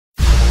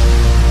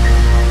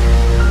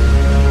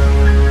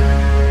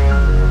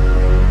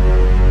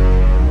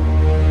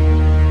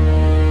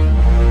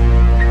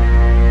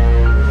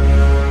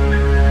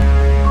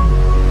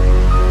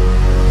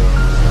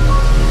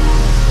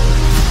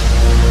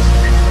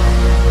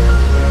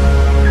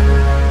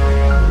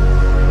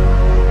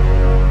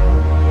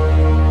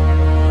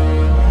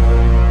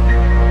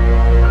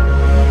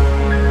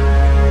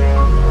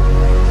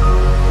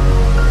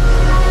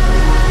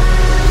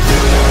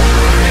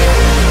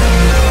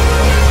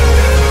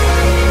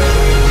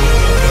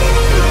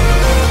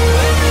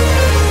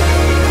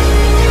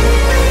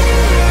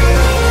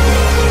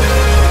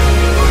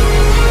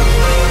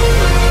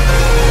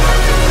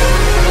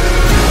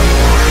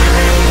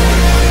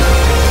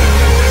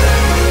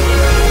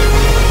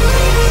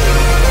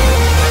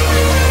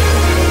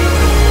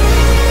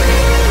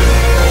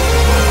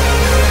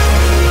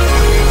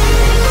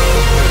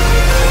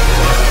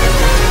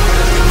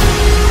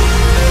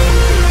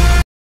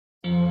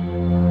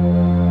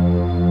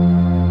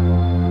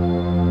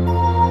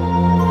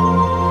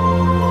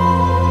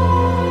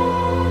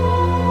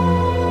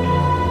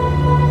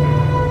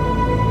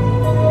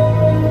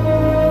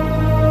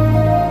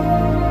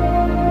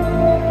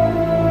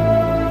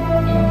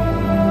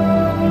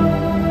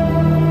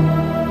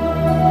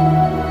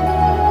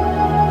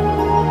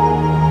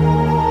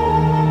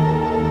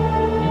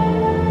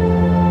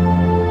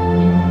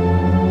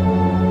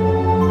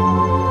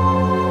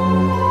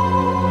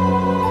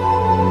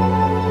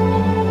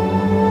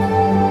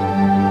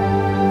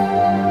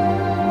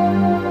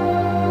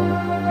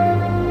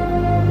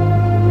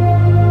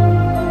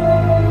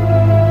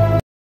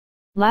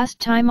Last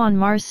time on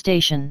Mars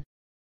Station.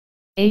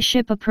 A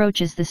ship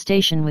approaches the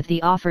station with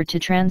the offer to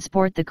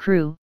transport the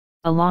crew,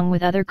 along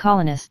with other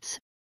colonists,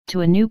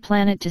 to a new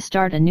planet to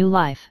start a new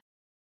life.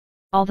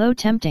 Although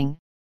tempting,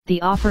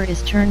 the offer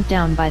is turned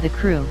down by the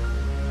crew.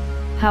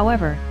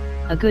 However,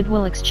 a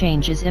goodwill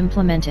exchange is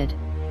implemented.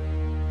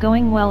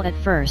 Going well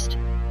at first,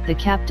 the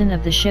captain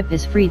of the ship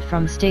is freed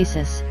from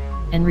stasis,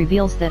 and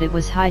reveals that it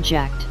was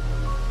hijacked.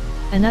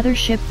 Another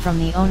ship from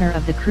the owner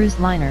of the cruise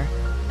liner,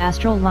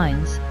 Astral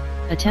Lines,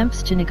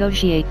 attempts to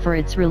negotiate for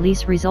its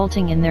release,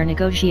 resulting in their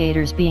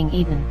negotiators being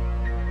eaten.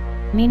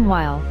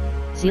 Meanwhile,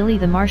 Zeely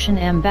the Martian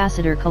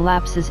ambassador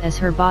collapses as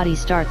her body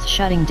starts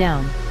shutting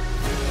down.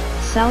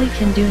 Sally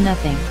can do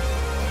nothing.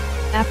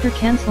 After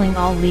cancelling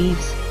all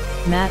leaves,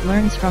 Matt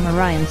learns from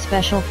Orion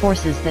Special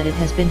Forces that it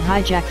has been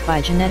hijacked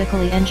by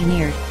genetically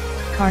engineered,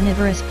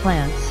 carnivorous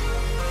plants.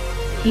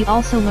 He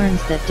also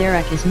learns that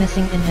Derek is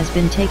missing and has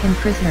been taken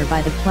prisoner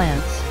by the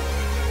plants.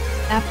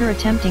 After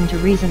attempting to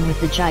reason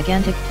with the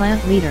gigantic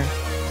plant leader,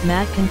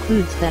 Matt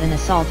concludes that an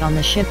assault on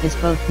the ship is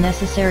both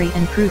necessary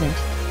and prudent,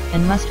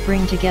 and must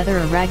bring together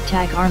a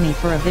ragtag army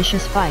for a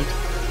vicious fight,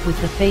 with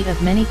the fate of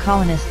many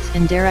colonists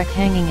and Derek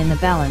hanging in the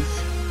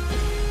balance.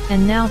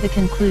 And now the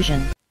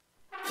conclusion.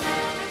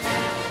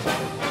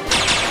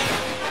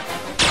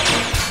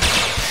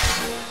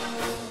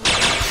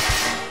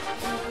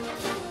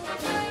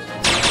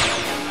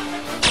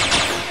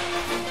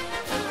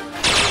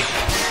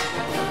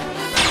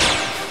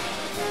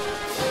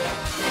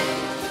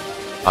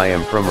 I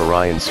am from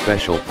Orion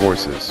Special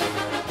Forces.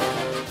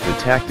 The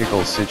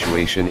tactical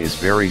situation is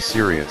very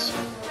serious.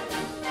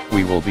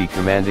 We will be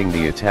commanding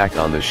the attack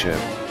on the ship.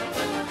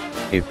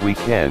 If we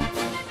can,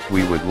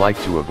 we would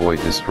like to avoid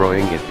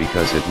destroying it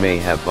because it may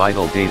have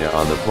vital data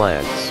on the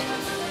plants.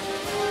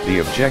 The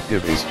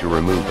objective is to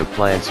remove the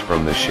plants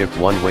from the ship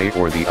one way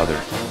or the other.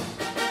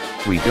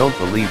 We don't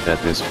believe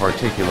that this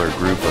particular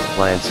group of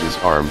plants is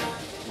armed,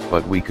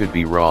 but we could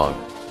be wrong.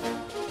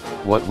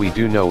 What we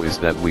do know is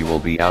that we will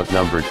be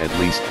outnumbered at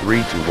least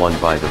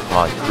 3-1 by the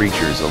pod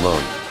creatures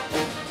alone.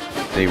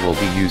 They will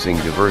be using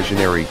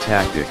diversionary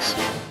tactics,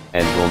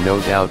 and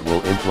no doubt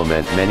will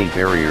implement many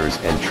barriers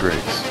and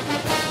tricks.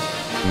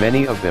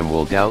 Many of them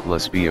will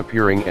doubtless be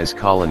appearing as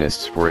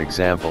colonists, for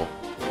example.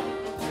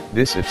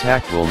 This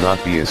attack will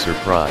not be a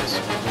surprise.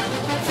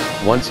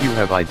 Once you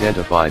have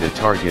identified a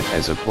target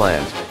as a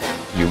plant,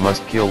 you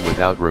must kill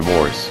without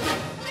remorse.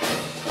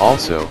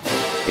 Also,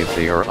 if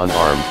they are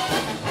unarmed,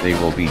 they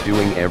will be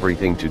doing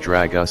everything to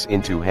drag us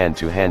into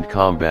hand-to-hand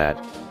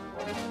combat.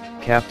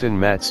 Captain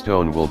Matt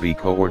Stone will be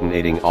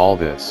coordinating all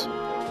this.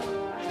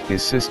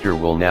 His sister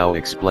will now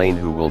explain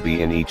who will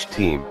be in each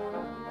team.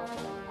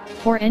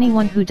 For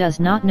anyone who does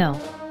not know,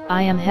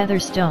 I am Heather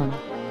Stone.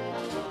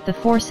 The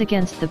force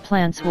against the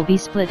plants will be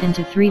split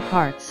into 3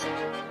 parts.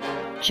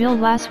 Jill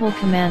Lass will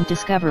command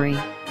Discovery,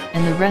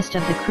 and the rest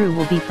of the crew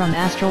will be from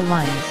Astral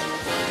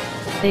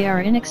Lines. They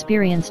are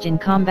inexperienced in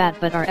combat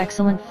but are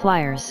excellent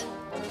flyers.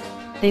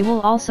 They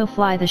will also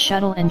fly the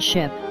shuttle and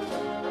ship.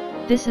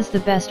 This is the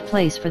best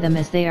place for them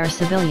as they are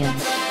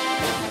civilians.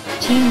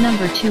 Team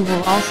number 2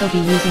 will also be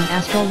using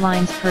Astral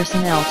Lines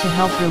personnel to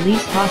help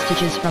release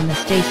hostages from the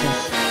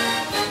stasis.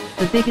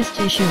 The biggest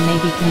issue may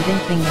be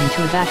convincing them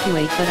to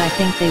evacuate, but I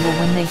think they will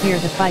when they hear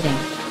the fighting.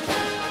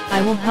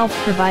 I will help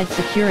provide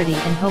security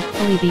and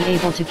hopefully be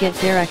able to get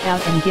Derek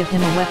out and give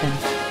him a weapon.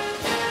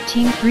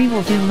 Team 3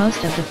 will do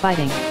most of the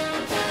fighting.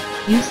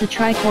 Use the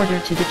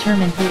tricorder to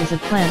determine who is a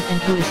plant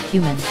and who is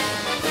human.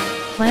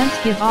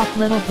 Plants give off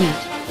little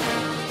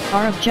heat.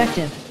 Our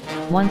objective,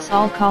 once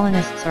all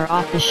colonists are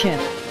off the ship,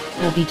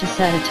 will be to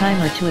set a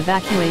timer to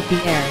evacuate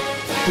the air,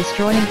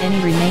 destroying any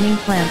remaining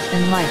plants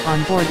and life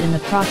on board in the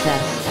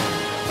process.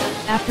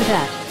 After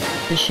that,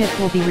 the ship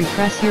will be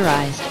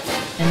repressurized,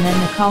 and then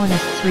the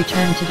colonists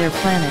return to their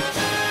planets.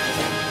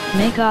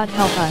 May God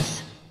help us.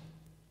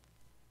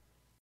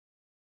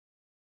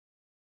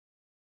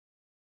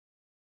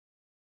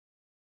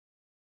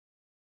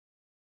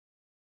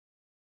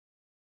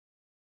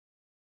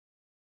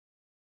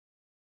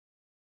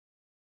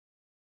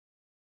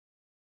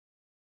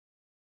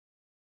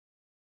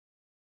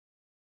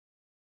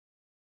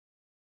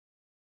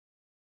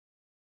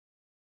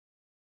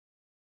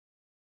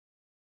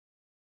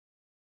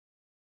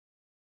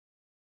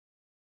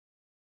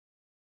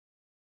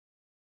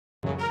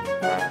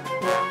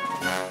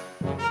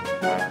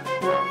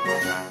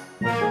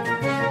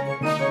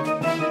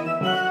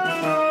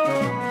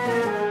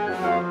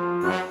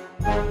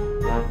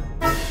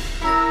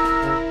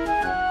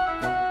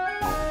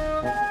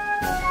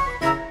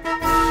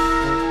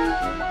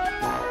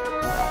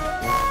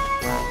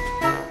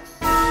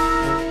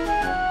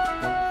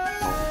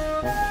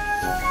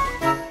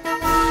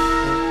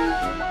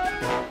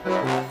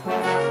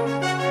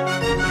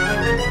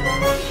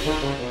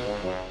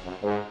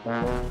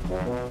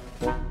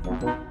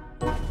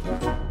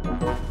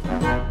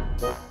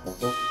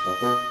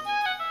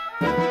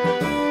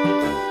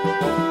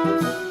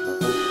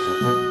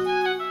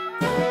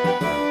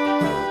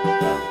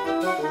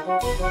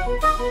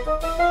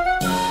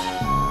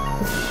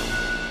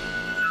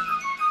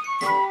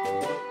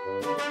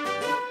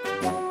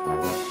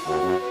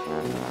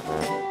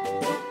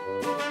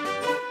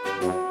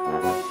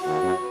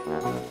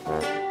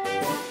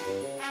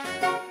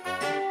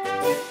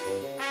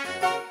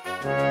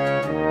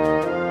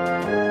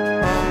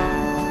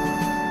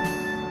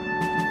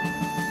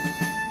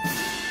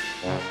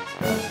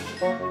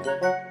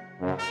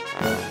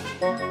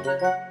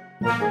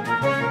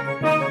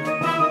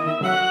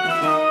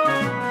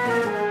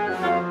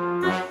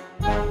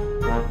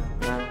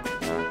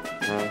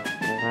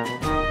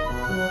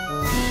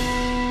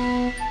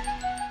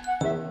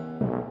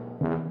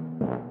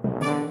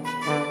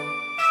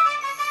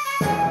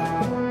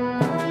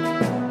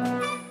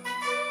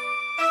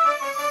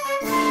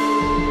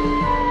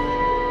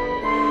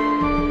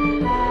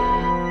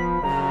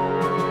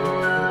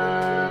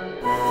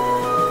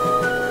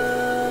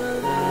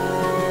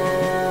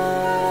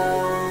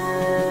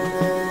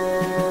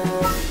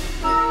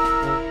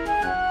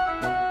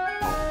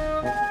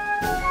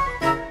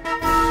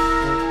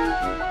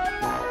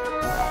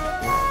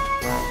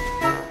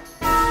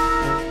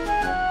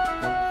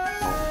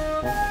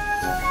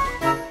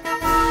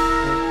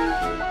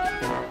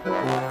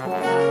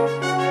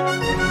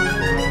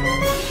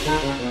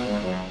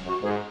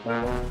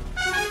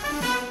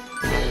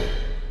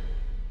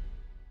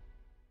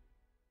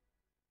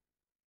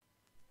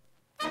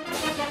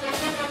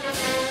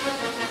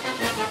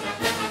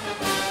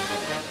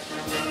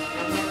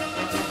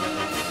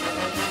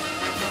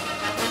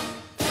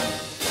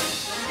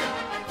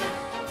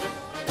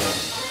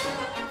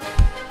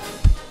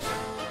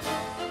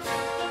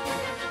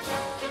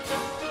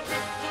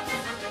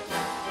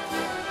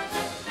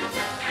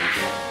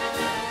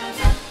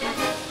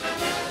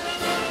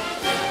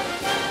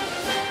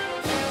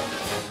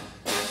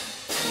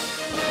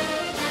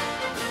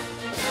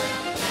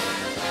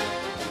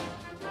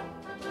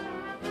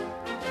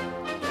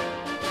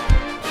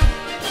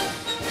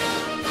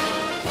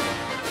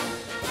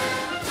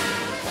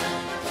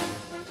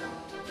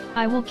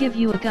 I will give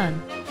you a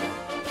gun.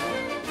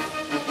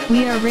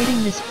 We are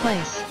raiding this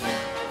place.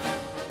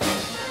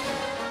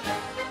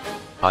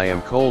 I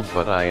am cold,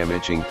 but I am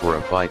itching for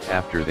a fight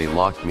after they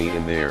locked me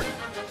in there.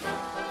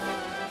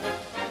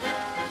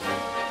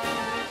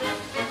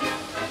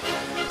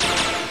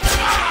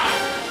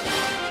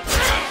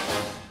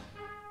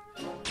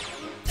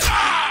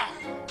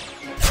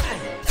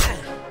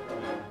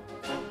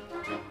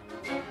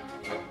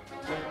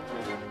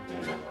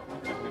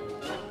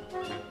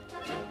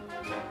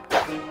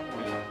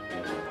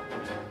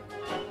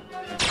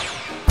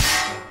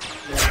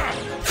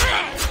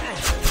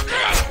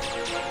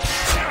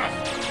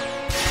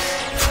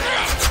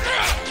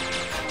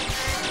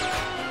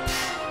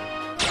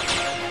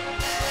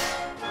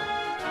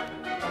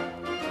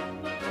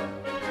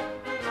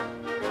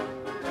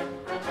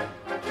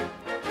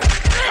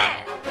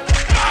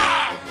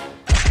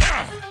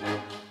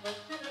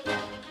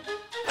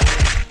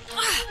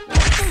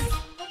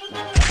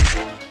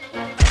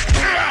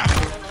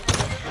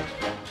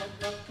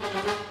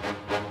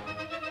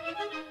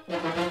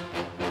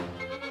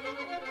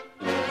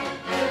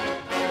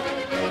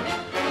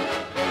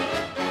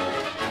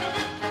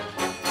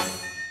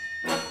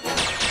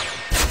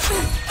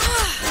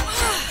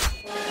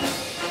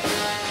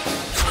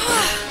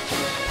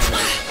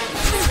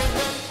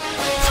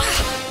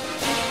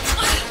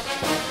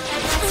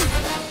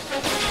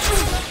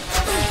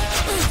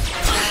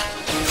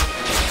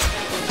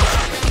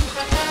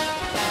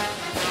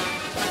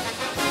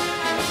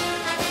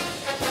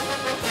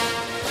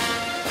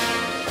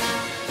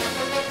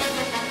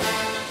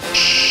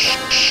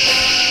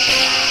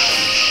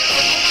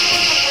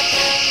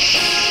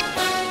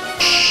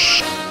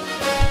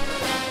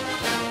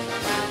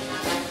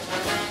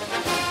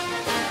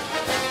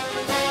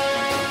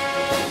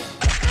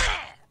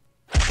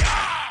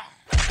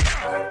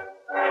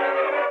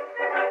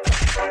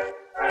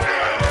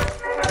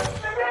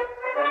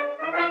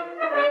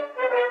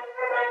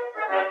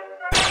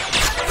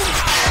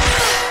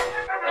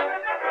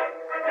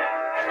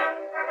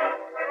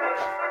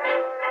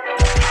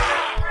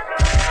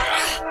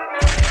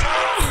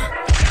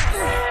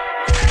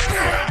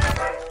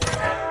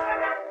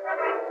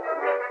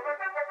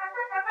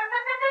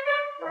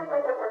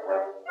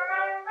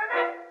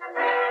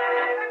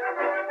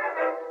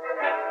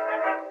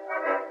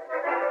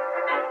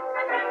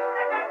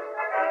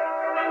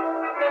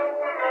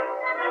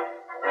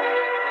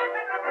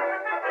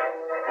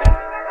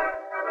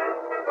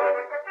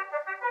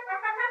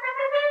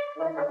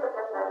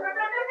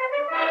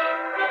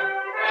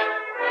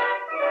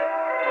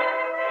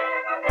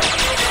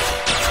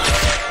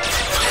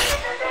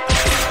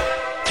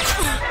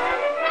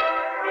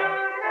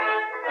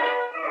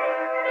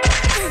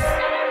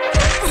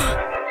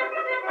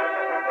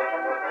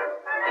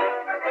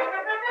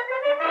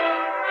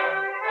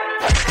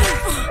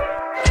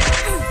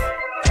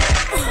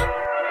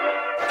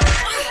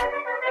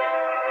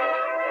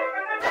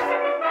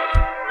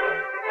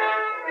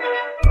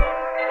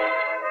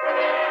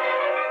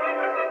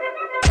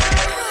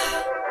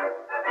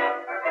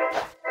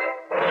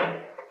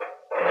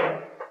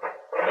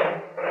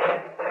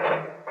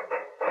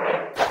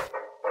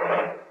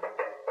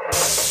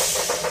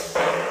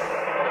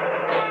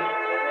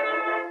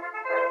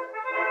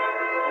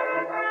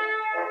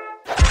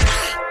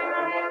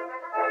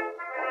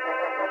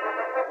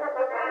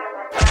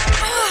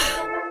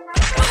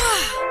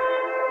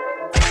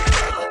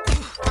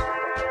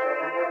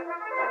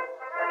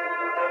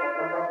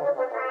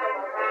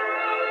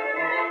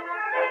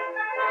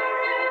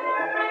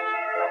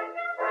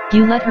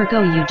 You let her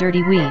go, you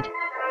dirty weed.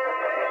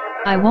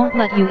 I won't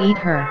let you eat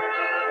her.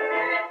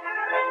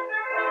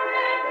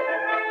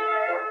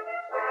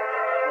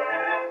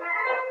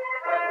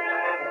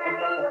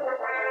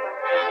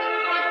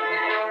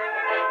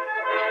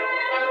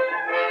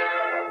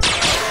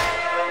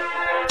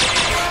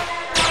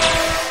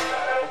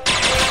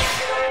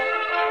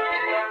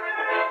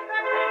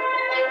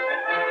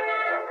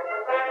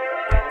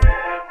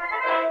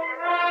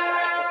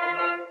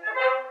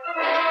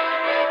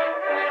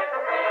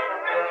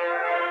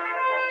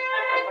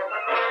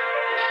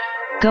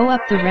 Go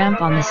up the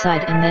ramp on the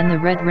side and then the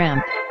red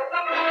ramp.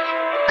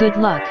 Good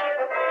luck.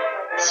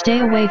 Stay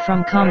away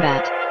from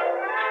combat.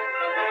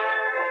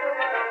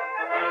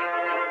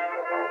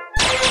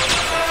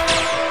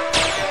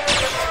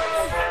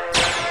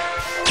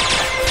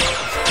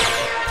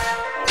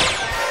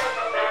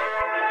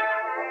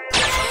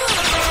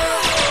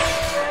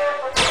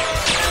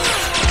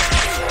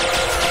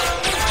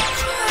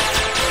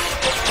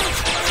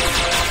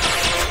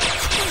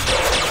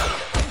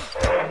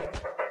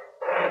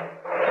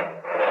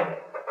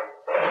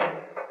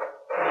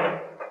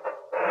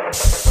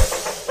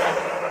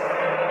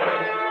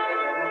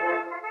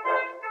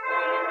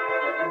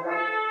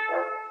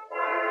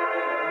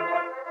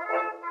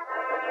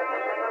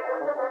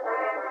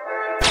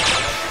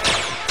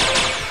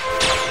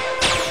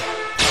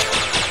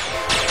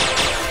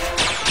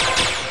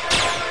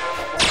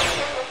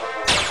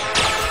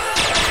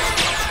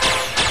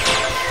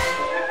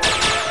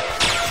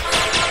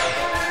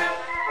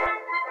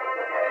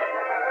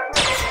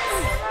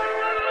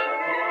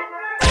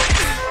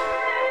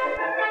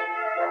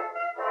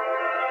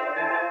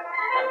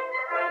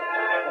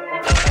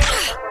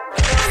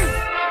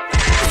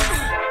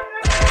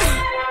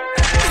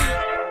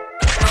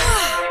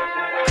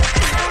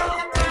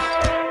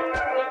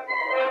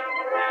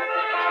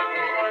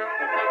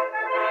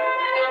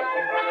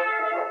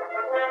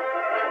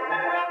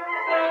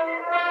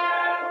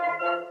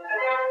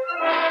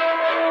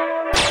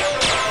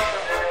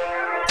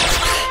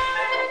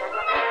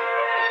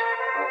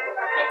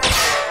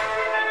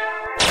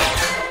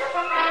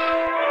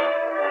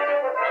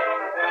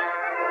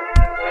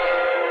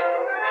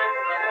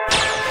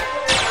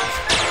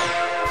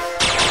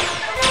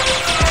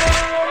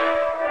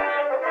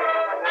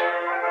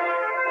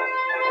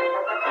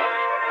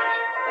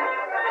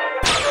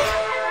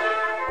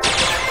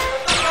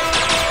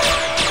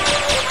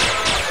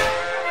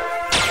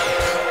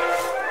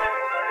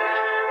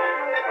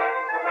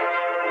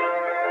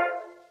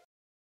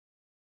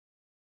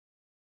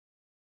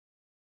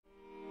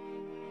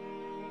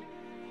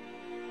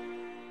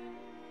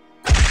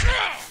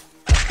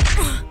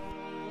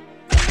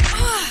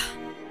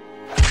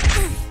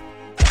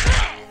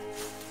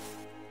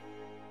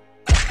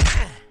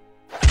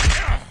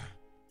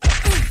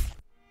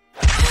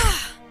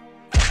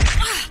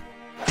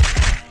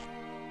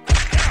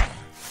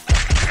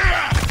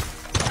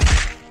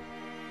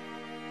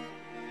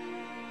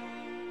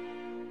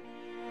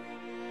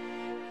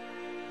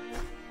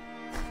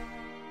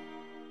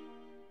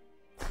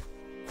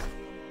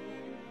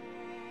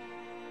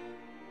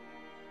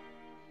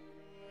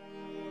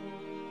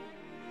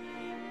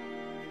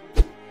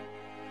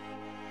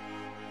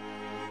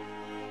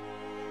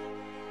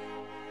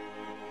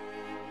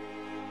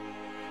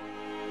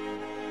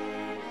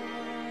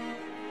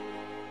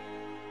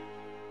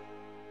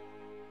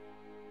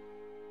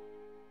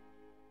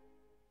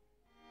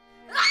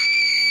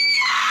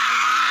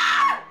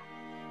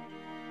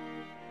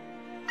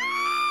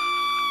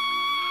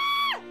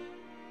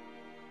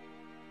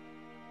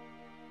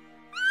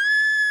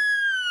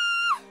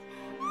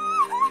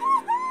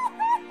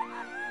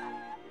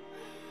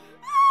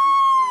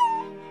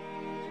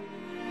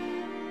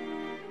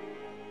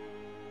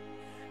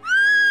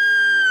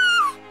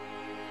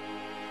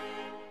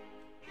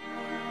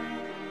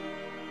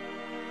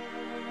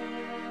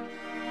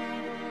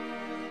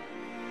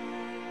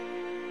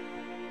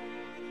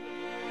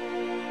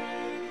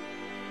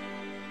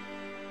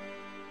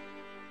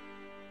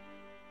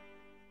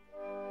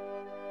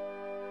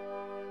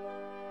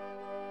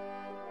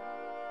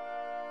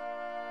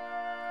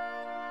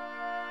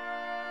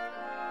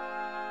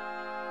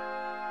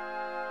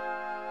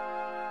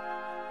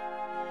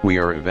 We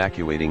are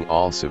evacuating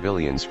all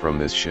civilians from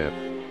this ship.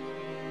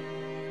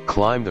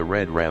 Climb the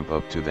red ramp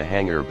up to the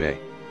hangar bay.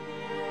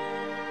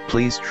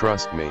 Please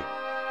trust me.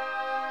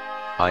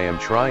 I am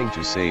trying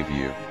to save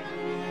you.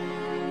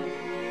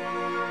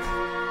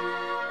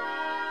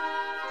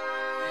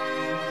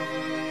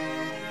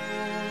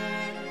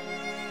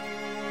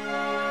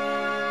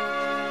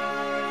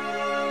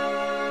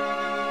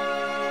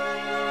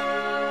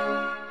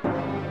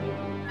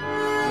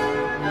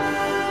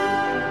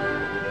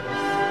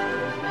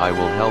 I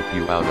will help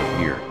you out of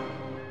here.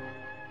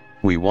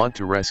 We want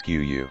to rescue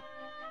you.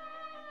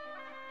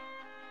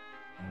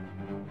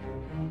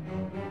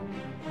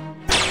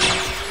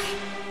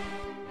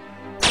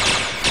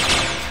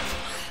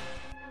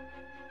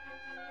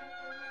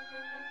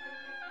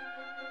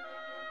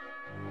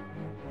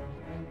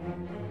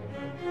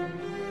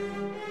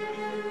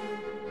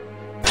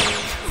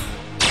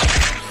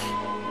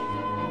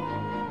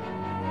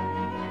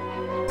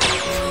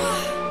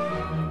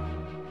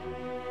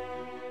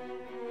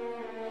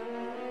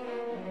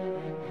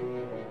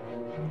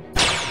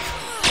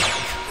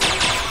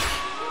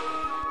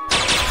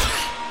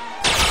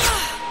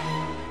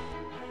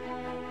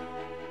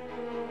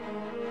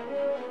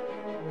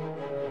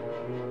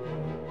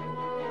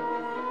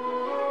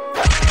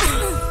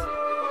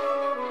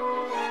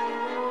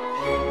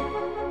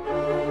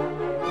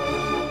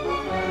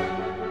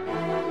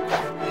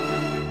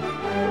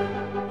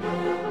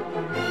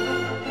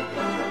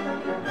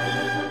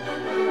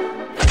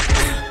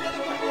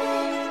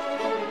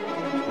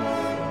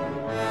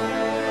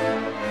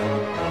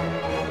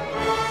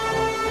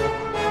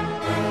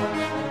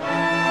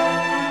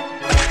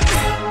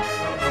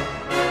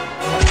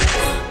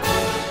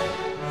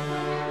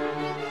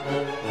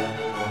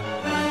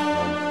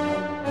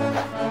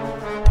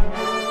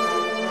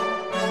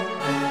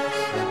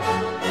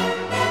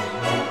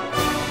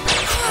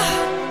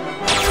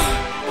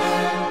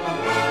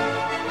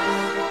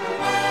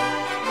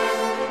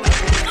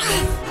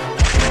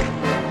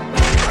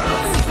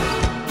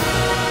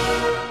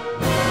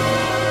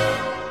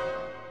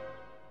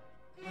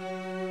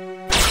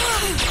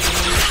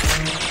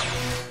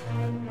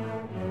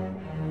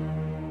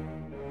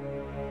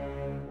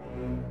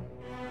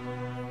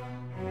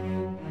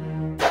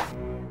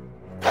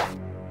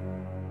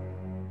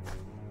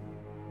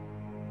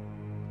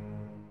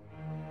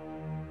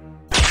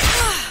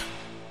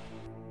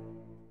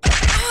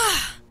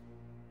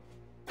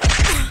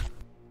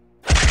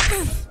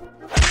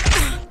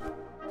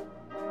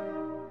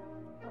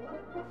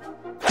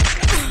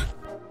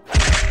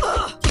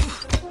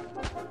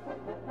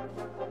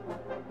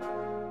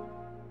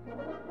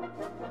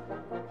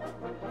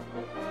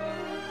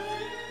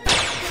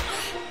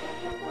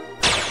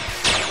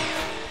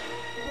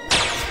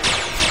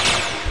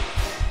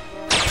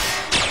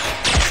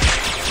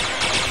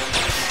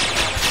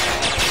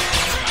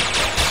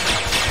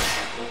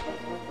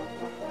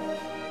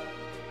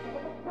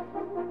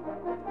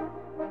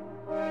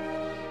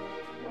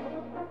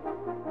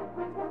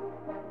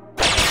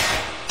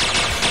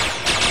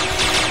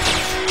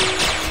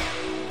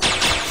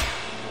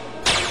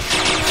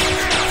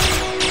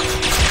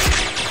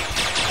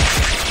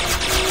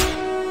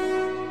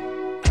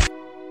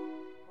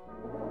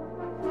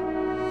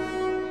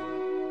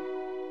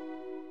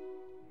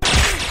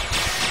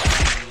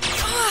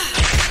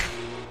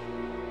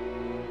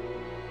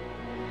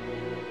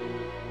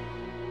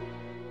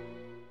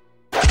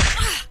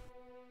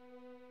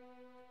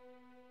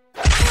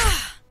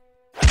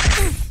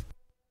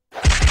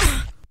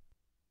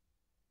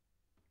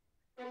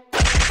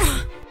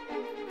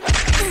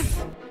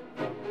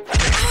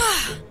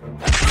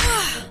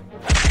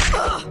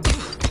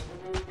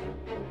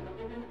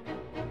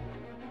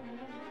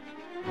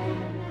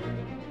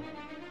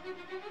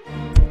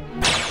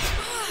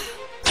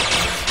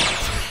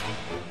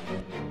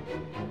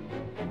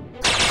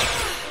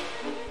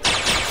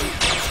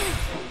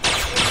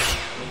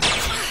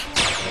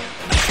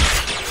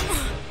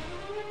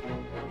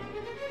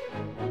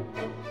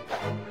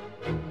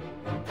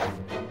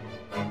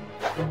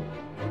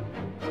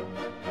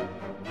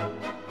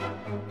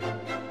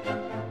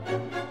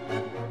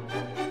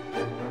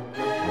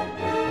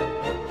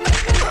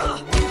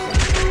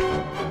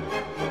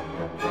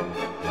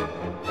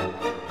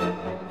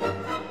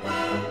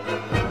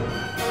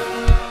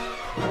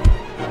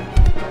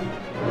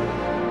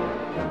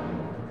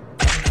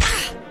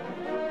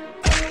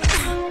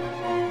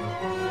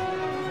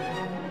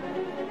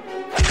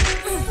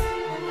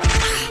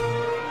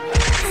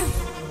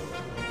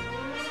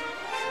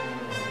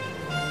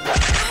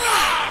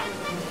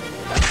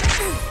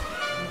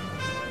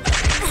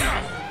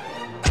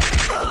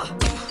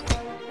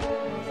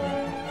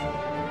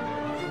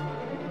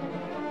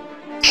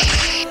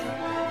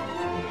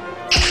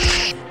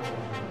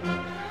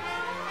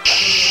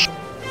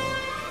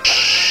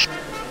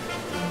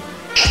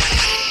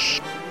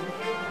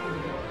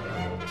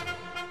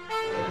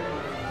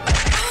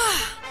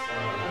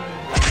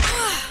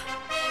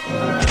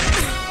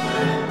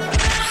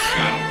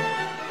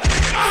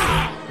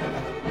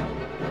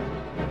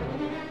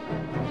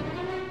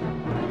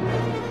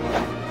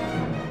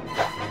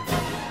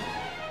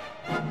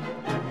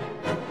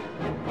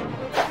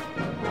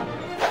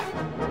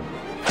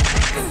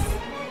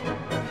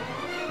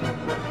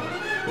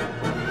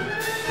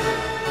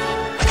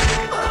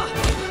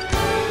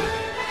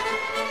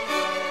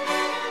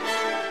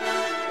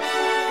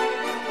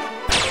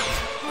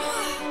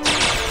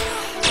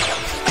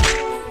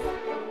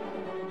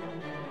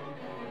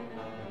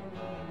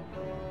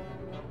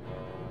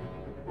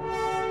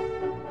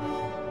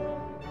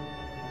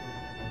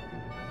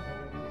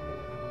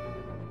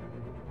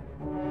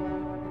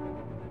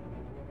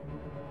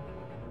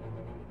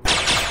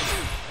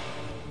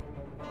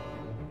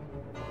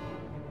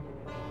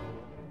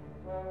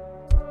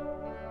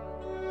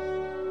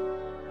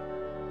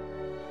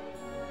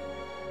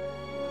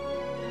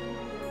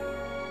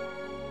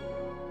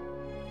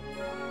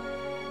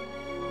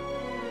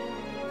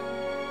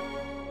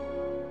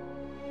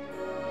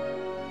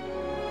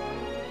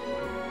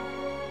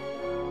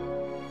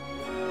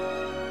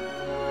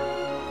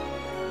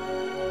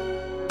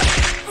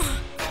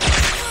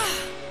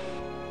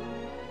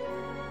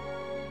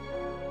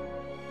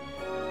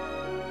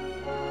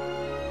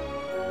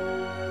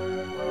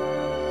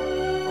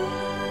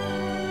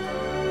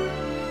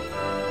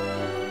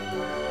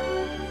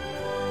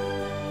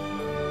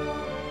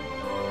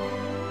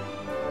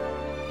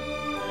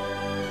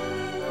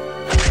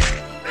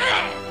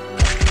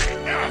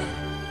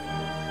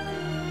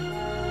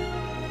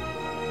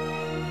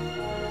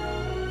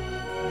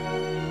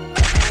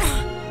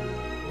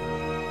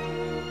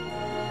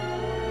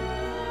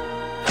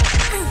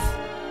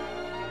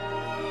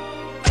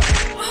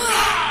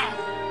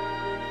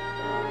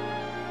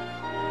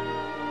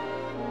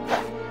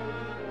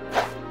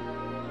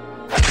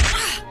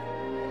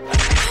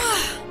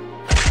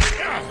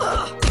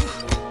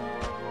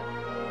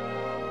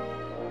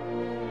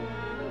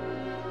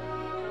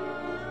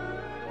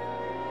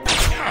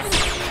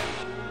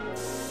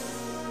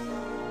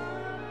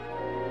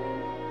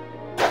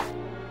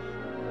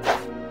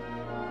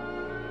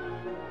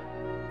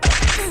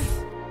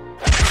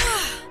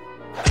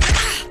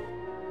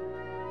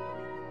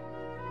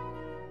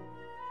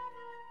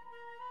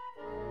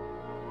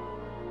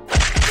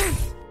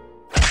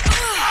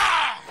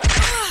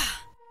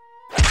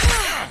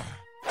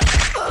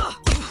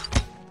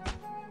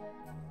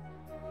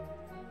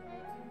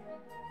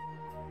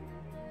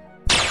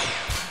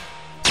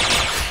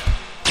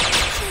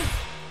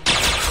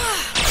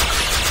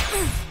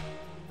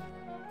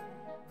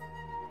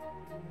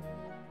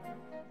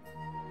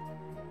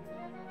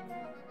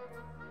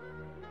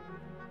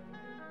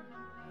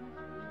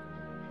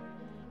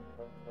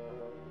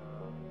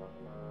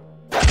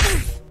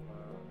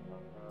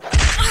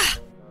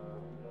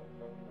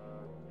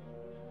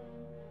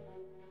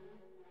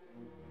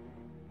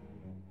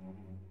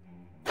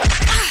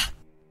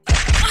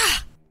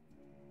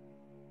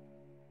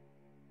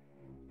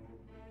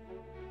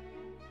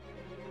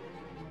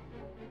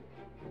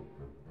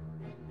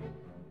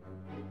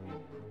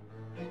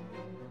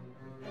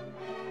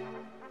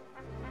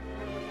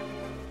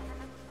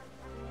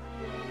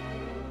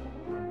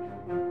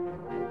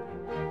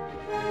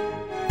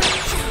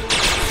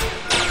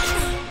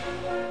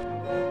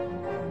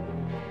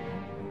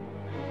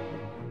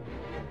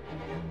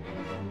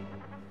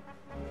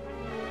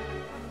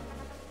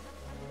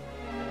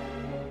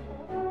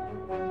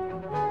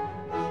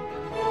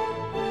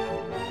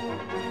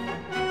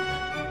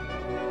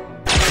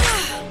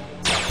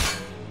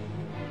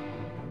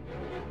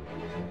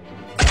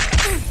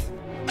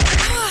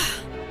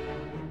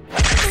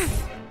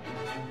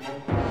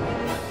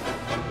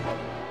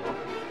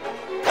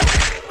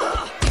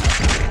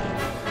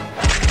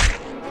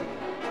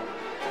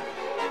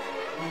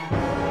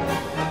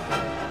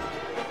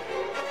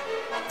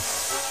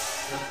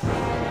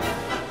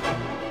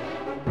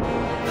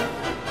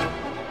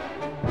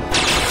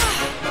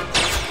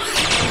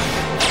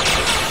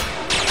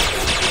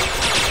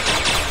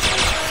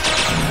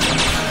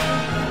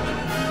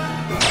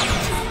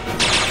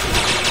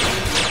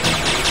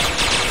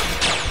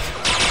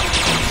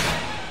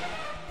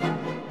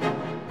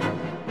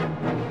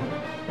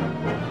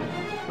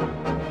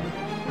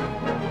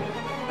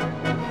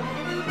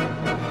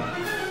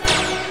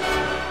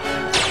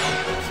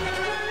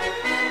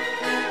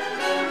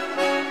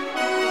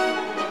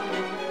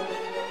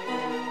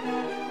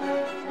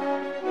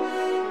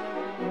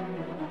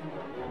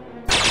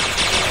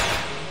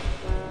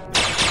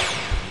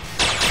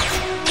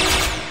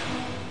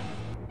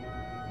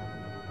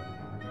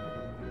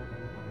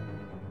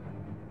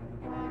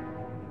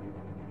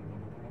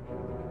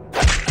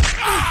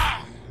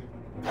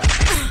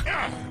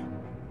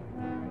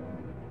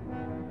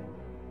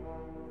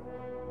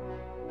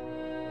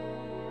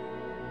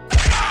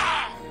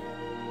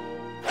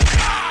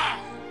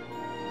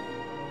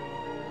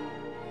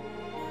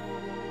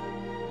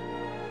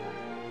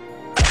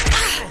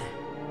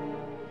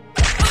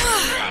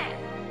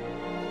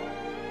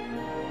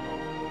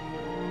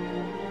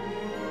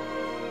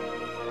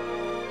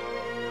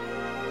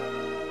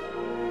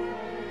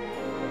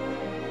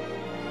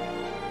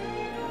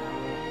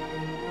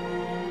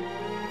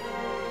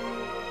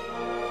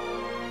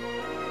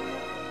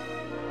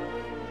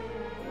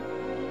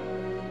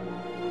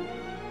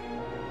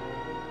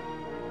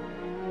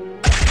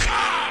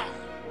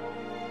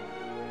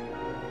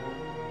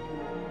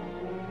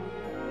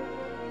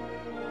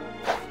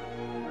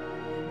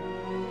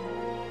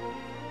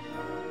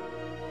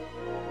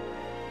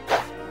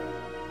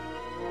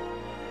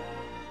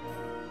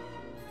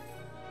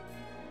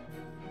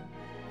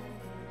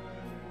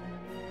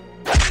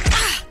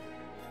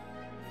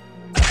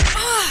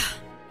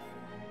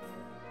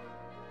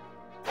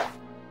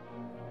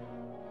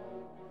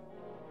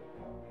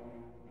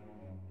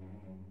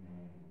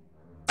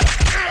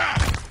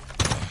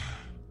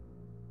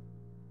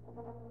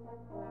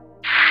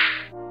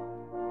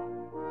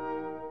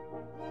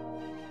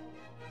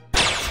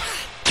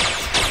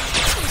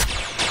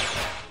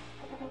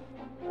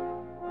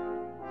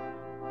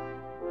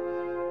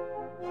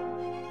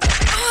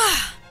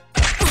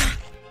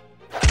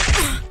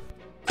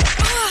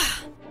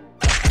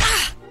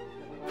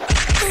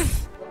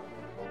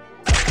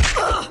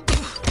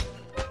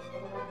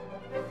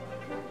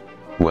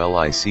 Well,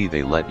 I see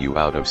they let you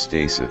out of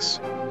stasis.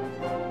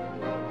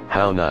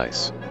 How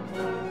nice.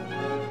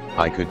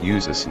 I could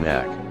use a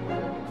snack.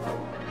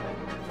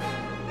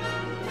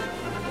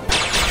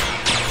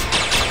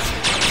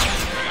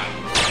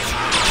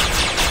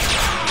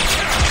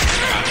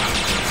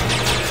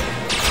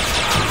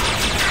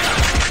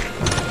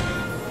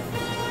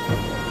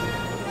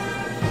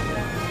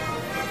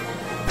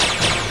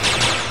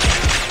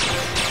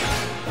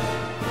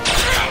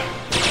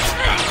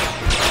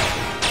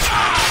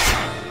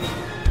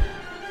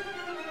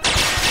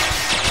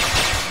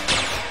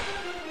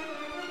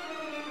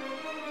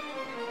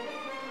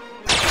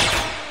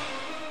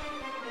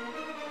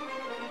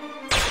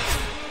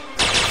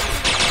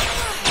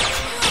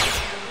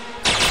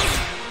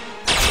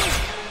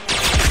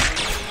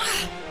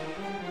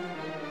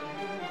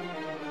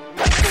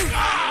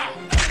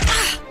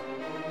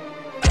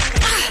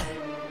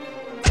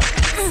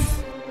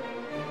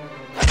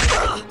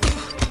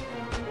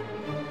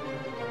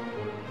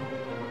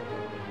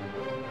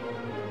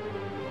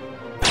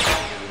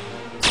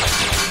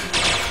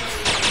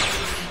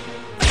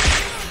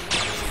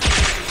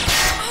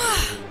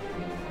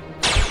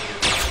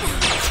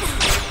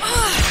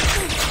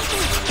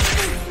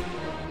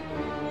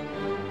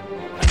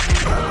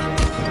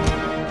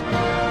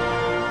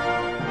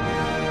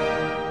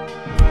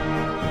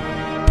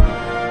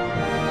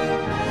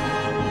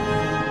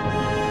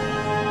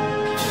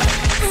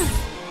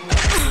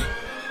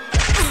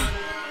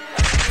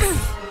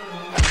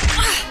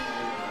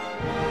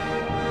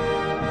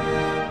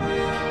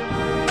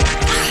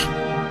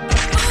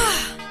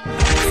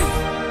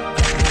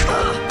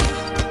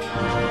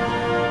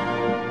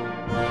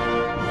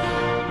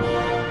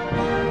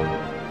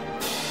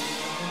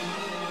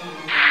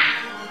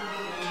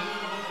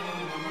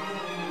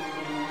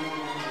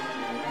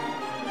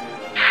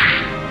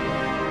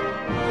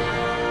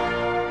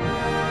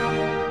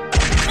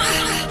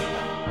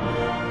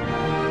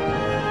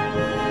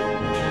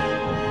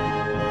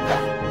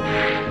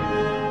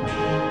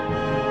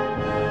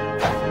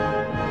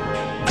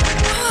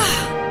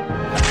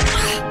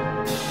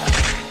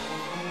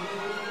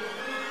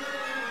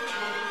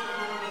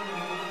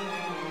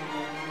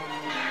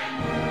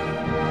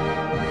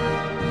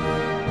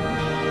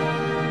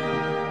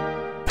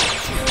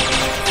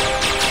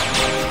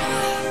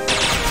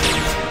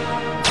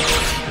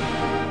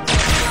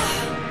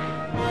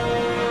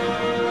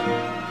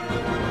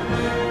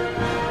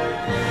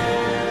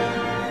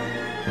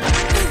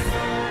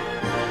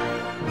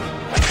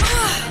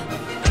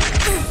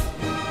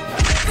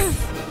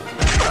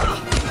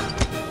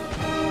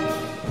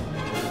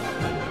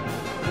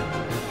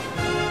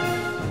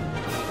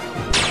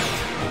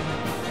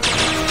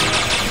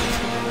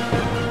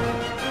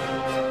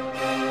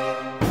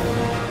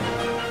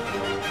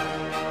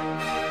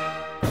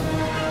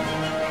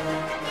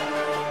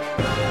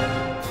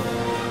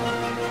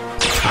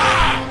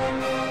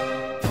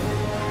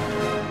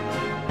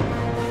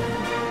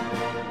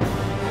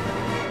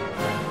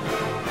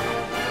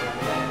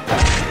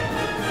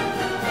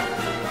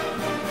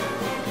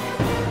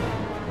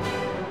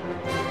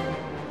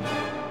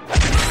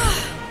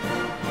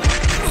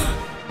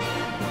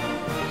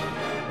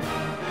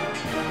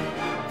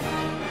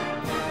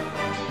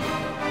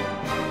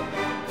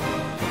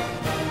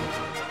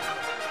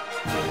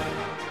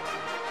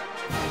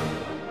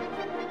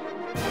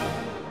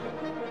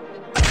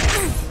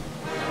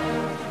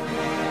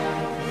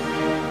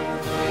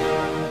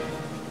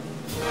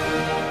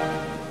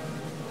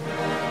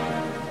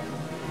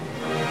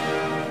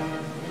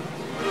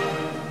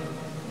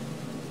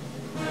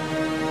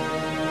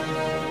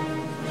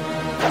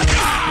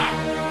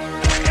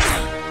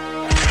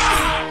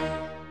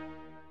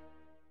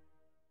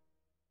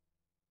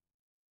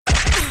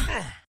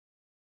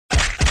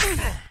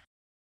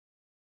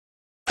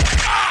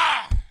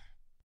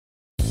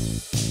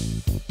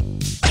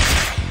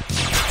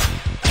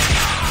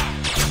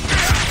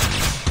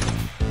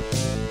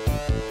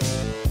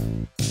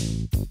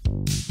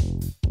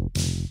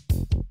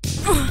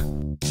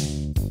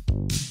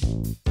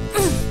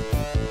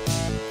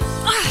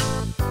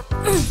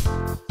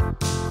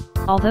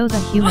 Although the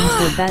humans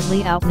were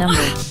badly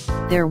outnumbered,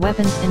 their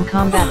weapons and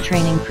combat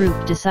training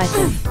proved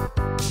decisive.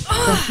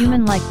 The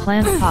human-like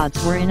plant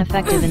pods were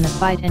ineffective in the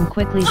fight and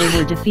quickly they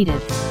were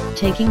defeated,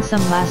 taking some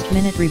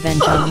last-minute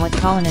revenge on what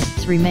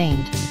colonists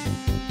remained.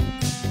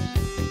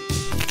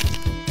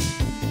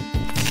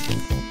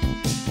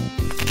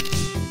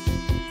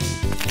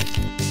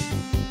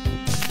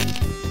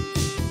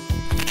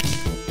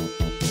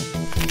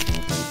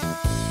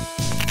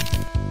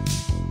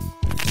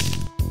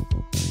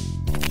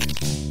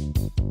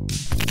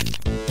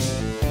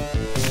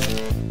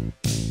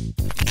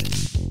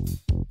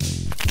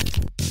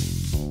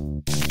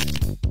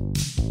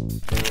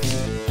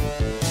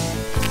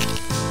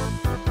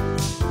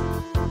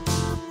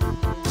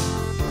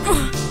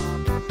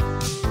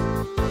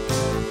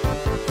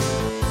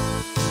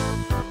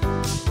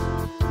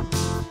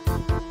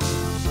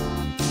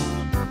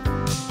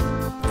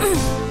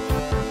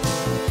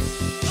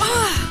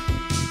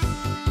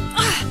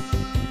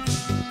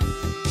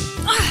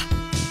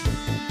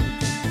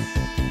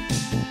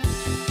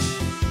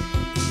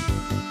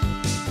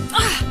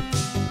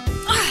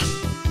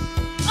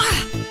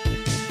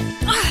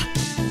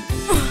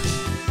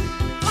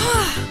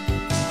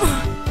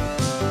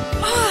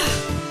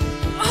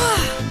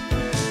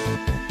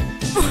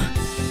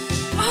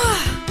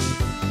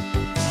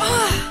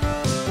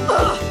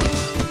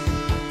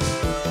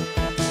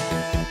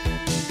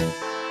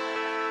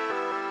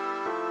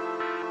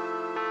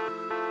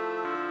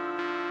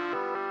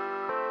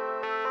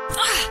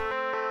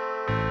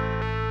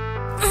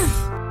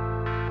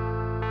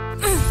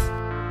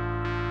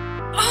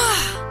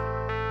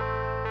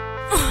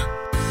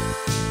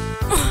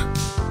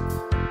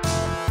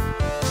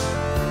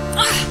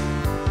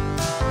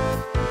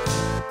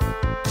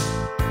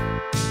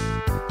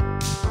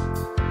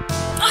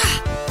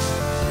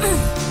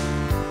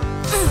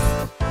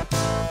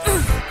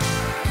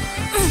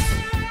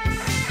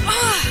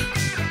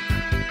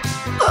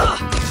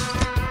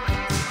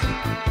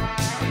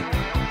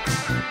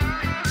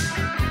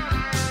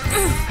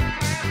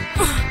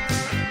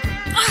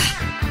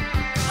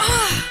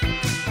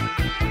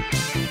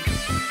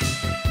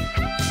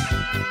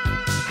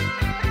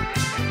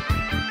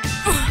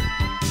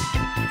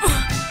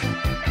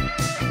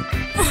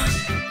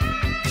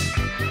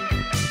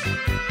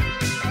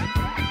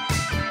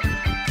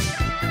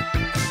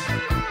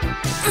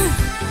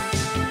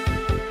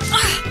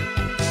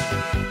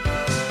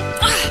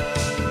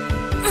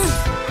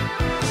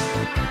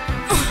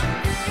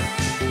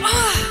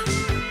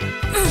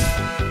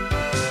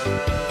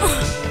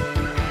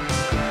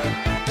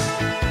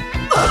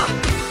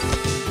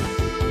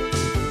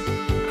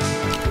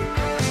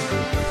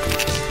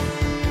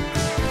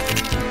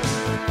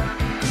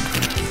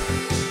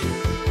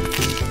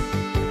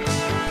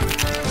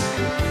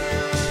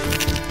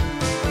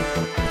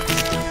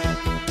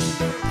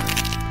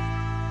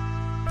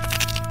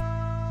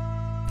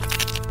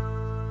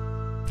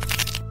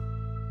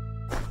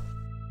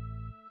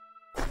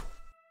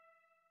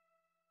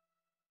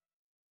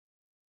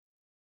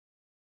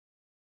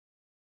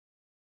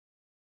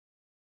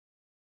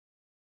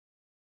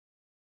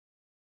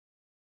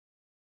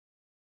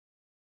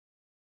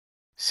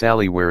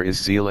 Sally, where is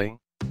Zelie?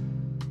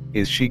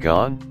 Is she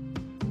gone?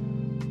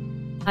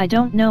 I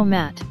don't know,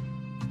 Matt.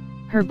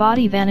 Her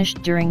body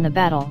vanished during the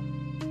battle.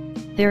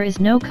 There is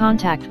no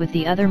contact with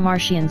the other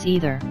Martians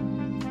either.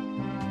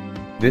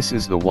 This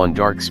is the one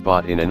dark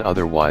spot in an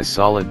otherwise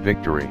solid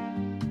victory.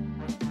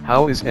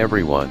 How is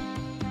everyone?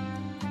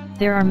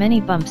 There are many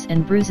bumps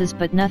and bruises,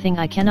 but nothing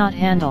I cannot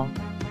handle.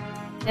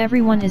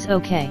 Everyone is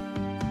okay.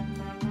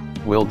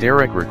 Will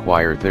Derek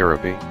require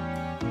therapy?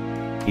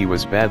 He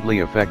was badly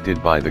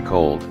affected by the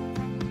cold.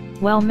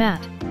 Well,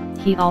 Matt,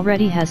 he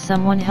already has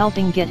someone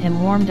helping get him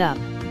warmed up.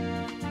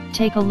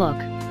 Take a look.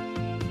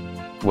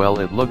 Well,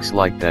 it looks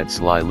like that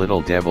sly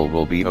little devil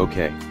will be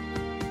okay.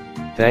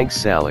 Thanks,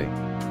 Sally.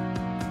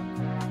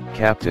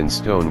 Captain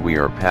Stone, we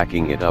are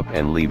packing it up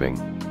and leaving.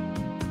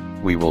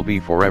 We will be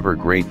forever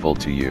grateful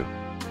to you.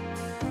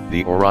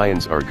 The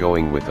Orions are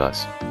going with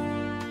us.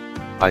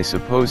 I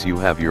suppose you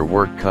have your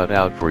work cut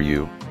out for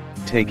you,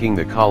 taking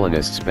the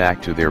colonists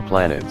back to their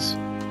planets.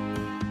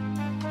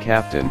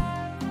 Captain,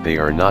 they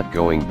are not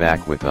going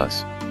back with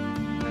us.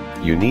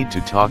 You need to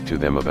talk to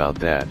them about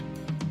that.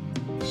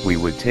 We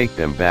would take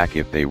them back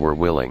if they were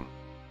willing.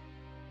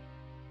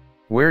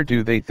 Where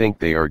do they think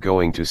they are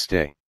going to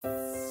stay?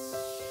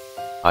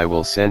 I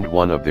will send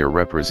one of their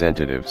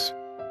representatives.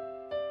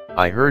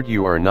 I heard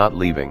you are not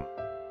leaving.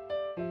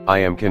 I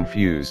am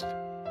confused.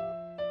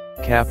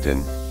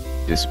 Captain,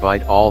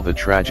 despite all the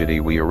tragedy,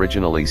 we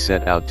originally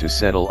set out to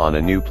settle on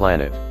a new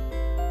planet.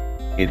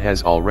 It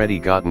has already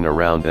gotten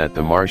around that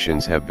the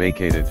Martians have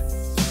vacated.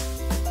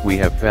 We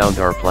have found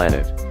our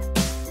planet.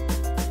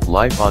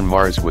 Life on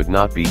Mars would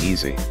not be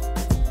easy.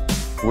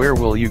 Where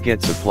will you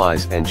get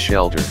supplies and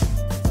shelter?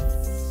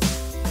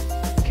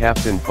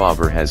 Captain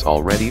Faber has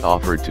already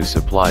offered to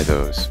supply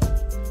those.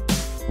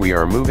 We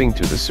are moving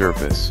to the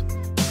surface.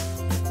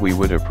 We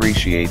would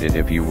appreciate it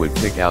if you would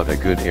pick out a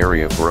good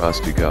area for us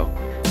to go.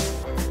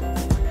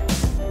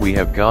 We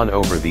have gone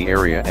over the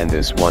area and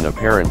this one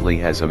apparently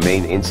has a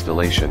main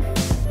installation.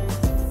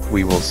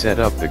 We will set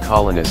up the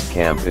colonist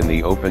camp in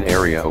the open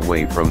area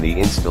away from the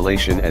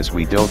installation, as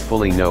we don't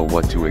fully know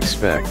what to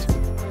expect.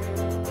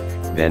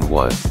 Then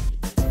what?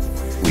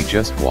 We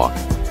just walk?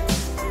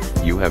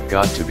 You have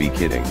got to be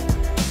kidding.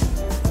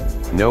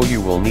 No, you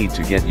will need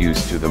to get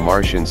used to the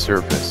Martian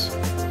surface.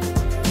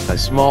 A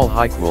small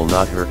hike will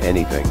not hurt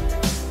anything.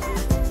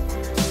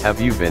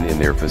 Have you been in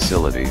their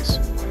facilities?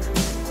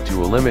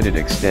 To a limited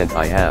extent,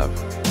 I have.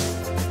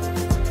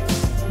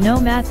 No,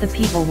 Matt, the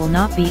people will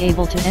not be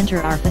able to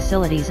enter our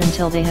facilities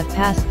until they have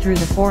passed through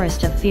the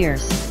Forest of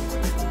Fears.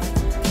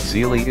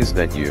 Zelie, is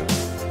that you?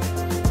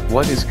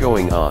 What is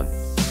going on?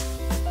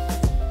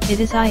 It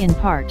is I in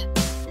part.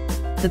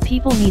 The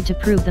people need to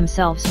prove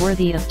themselves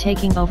worthy of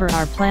taking over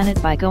our planet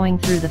by going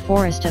through the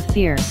Forest of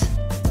Fears.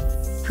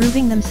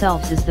 Proving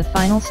themselves is the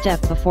final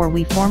step before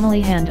we formally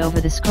hand over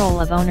the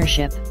scroll of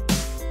ownership.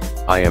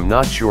 I am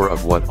not sure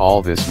of what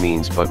all this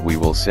means, but we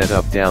will set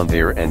up down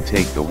there and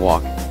take the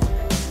walk.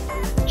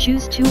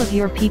 Choose 2 of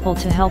your people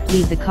to help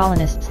lead the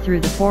colonists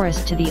through the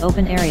forest to the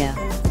open area.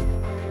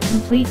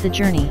 Complete the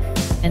journey,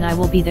 and I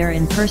will be there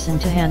in person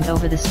to hand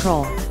over the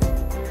scroll.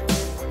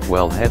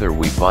 Well, Heather,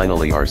 we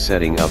finally are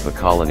setting up a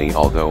colony,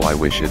 although I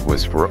wish it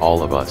was for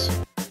all of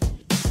us.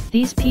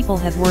 These people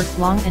have worked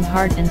long and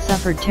hard and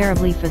suffered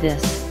terribly for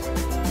this.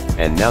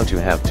 And now to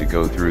have to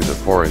go through the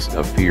Forest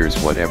of Fears,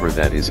 whatever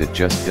that is, it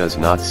just does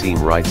not seem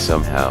right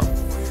somehow.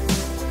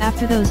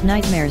 After those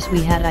nightmares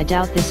we had, I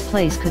doubt this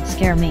place could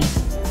scare me.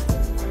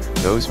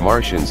 Those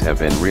Martians have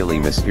been really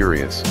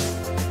mysterious.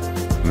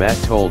 Matt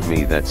told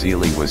me that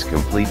Zelie was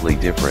completely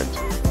different.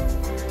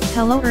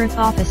 Hello, Earth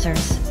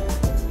officers.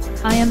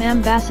 I am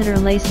Ambassador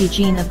Lacey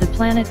Jean of the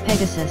planet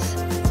Pegasus.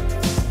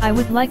 I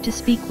would like to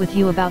speak with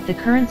you about the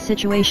current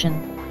situation.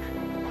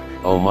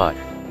 Oh my.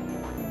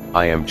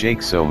 I am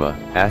Jake Soma,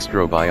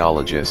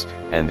 astrobiologist,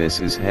 and this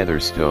is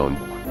Heather Stone,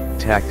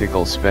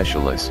 tactical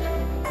specialist.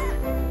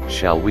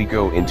 Shall we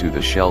go into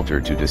the shelter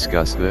to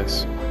discuss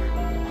this?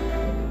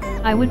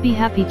 I would be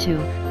happy to.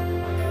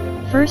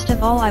 First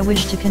of all, I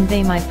wish to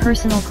convey my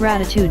personal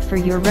gratitude for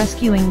your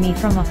rescuing me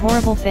from a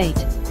horrible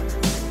fate.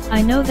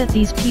 I know that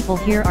these people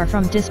here are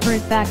from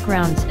disparate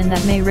backgrounds and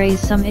that may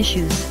raise some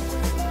issues.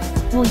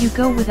 Will you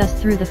go with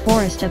us through the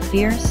Forest of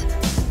Fears?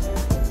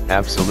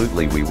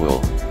 Absolutely, we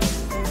will.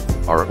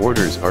 Our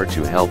orders are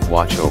to help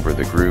watch over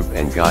the group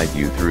and guide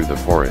you through the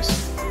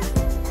forest.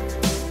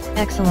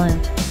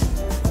 Excellent.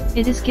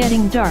 It is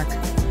getting dark.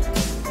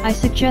 I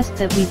suggest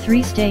that we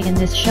three stay in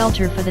this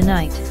shelter for the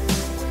night.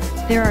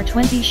 There are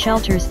 20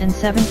 shelters and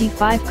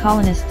 75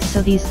 colonists,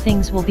 so these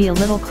things will be a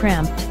little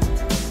cramped.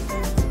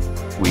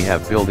 We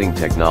have building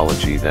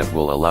technology that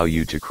will allow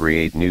you to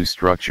create new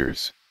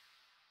structures.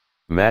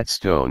 Matt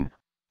Stone,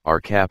 our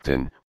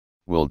captain,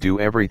 will do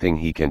everything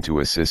he can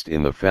to assist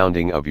in the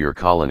founding of your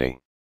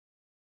colony.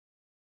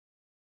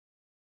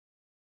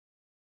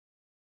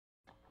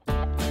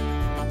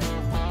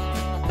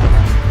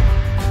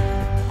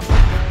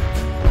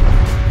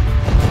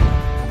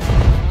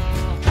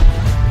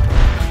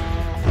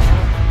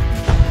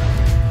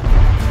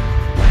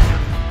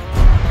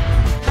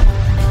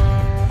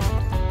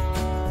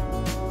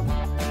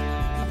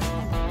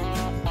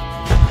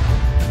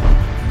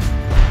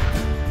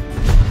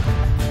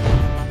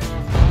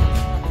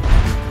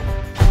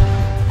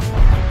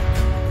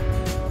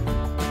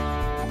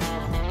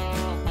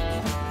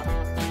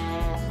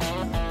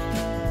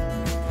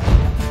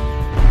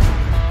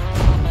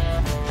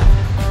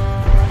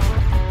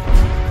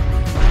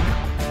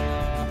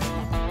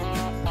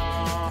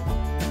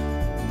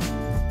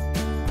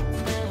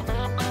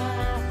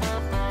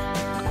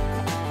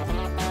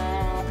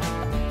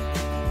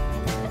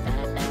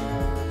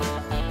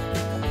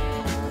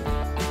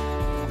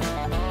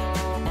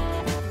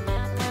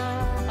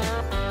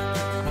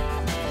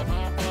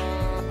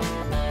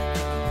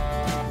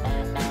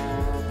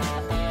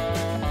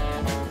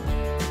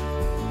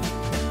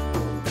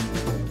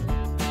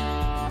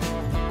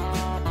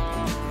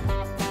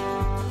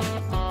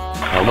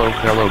 Hello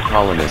fellow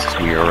colonists,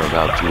 we are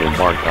about to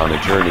embark on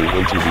a journey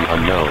into the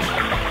unknown.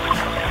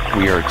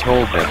 We are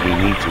told that we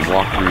need to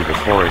walk through the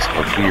forest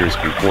of fears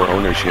before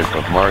ownership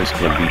of Mars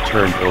can be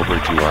turned over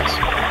to us.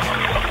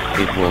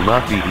 It will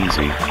not be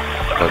easy,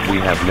 but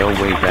we have no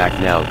way back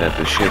now that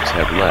the ships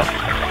have left.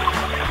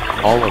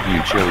 All of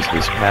you chose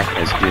this path,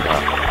 as did I.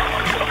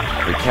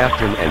 The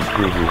captain and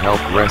crew who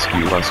helped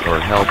rescue us are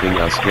helping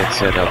us get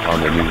set up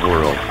on the new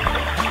world.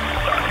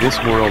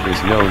 This world is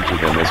known to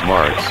them as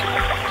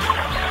Mars.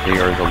 They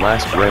are the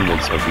last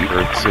remnants of the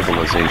Earth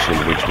civilization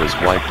which was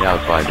wiped out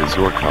by the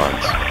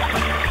Zorkons.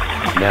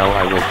 Now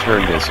I will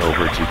turn this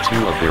over to two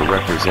of their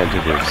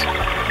representatives,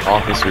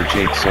 Officer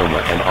Jake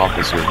Soma and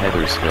Officer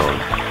Heather Stone.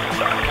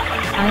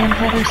 I am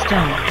Heather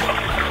Stone.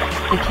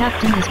 The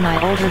captain is my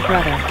older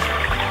brother.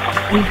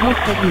 We hope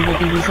that you will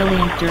be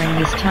resilient during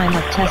this time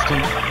of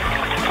testing.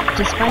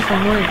 Despite the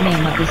lurid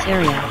name of this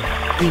area,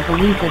 we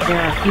believe that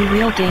there are few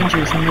real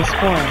dangers in this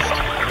forest.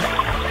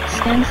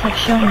 Scans have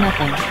shown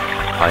nothing.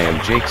 I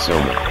am Jake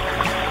Soma.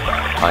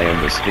 I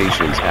am the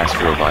station's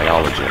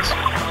astrobiologist.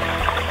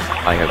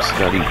 I have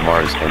studied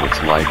Mars and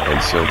its life, and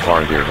so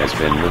far there has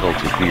been little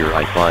to fear.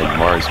 I find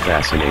Mars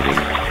fascinating,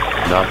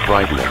 not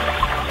frightening.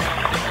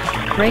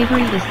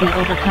 Bravery is the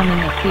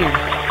overcoming of fear.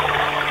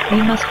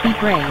 We must be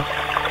brave.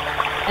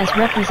 As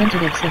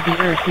representatives of the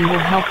Earth, we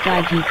will help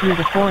guide you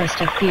through the forest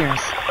of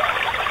fears.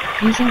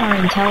 Using our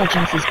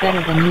intelligence is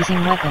better than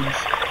using weapons.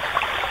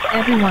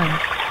 Everyone,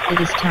 it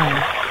is time.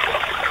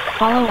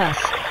 Follow us.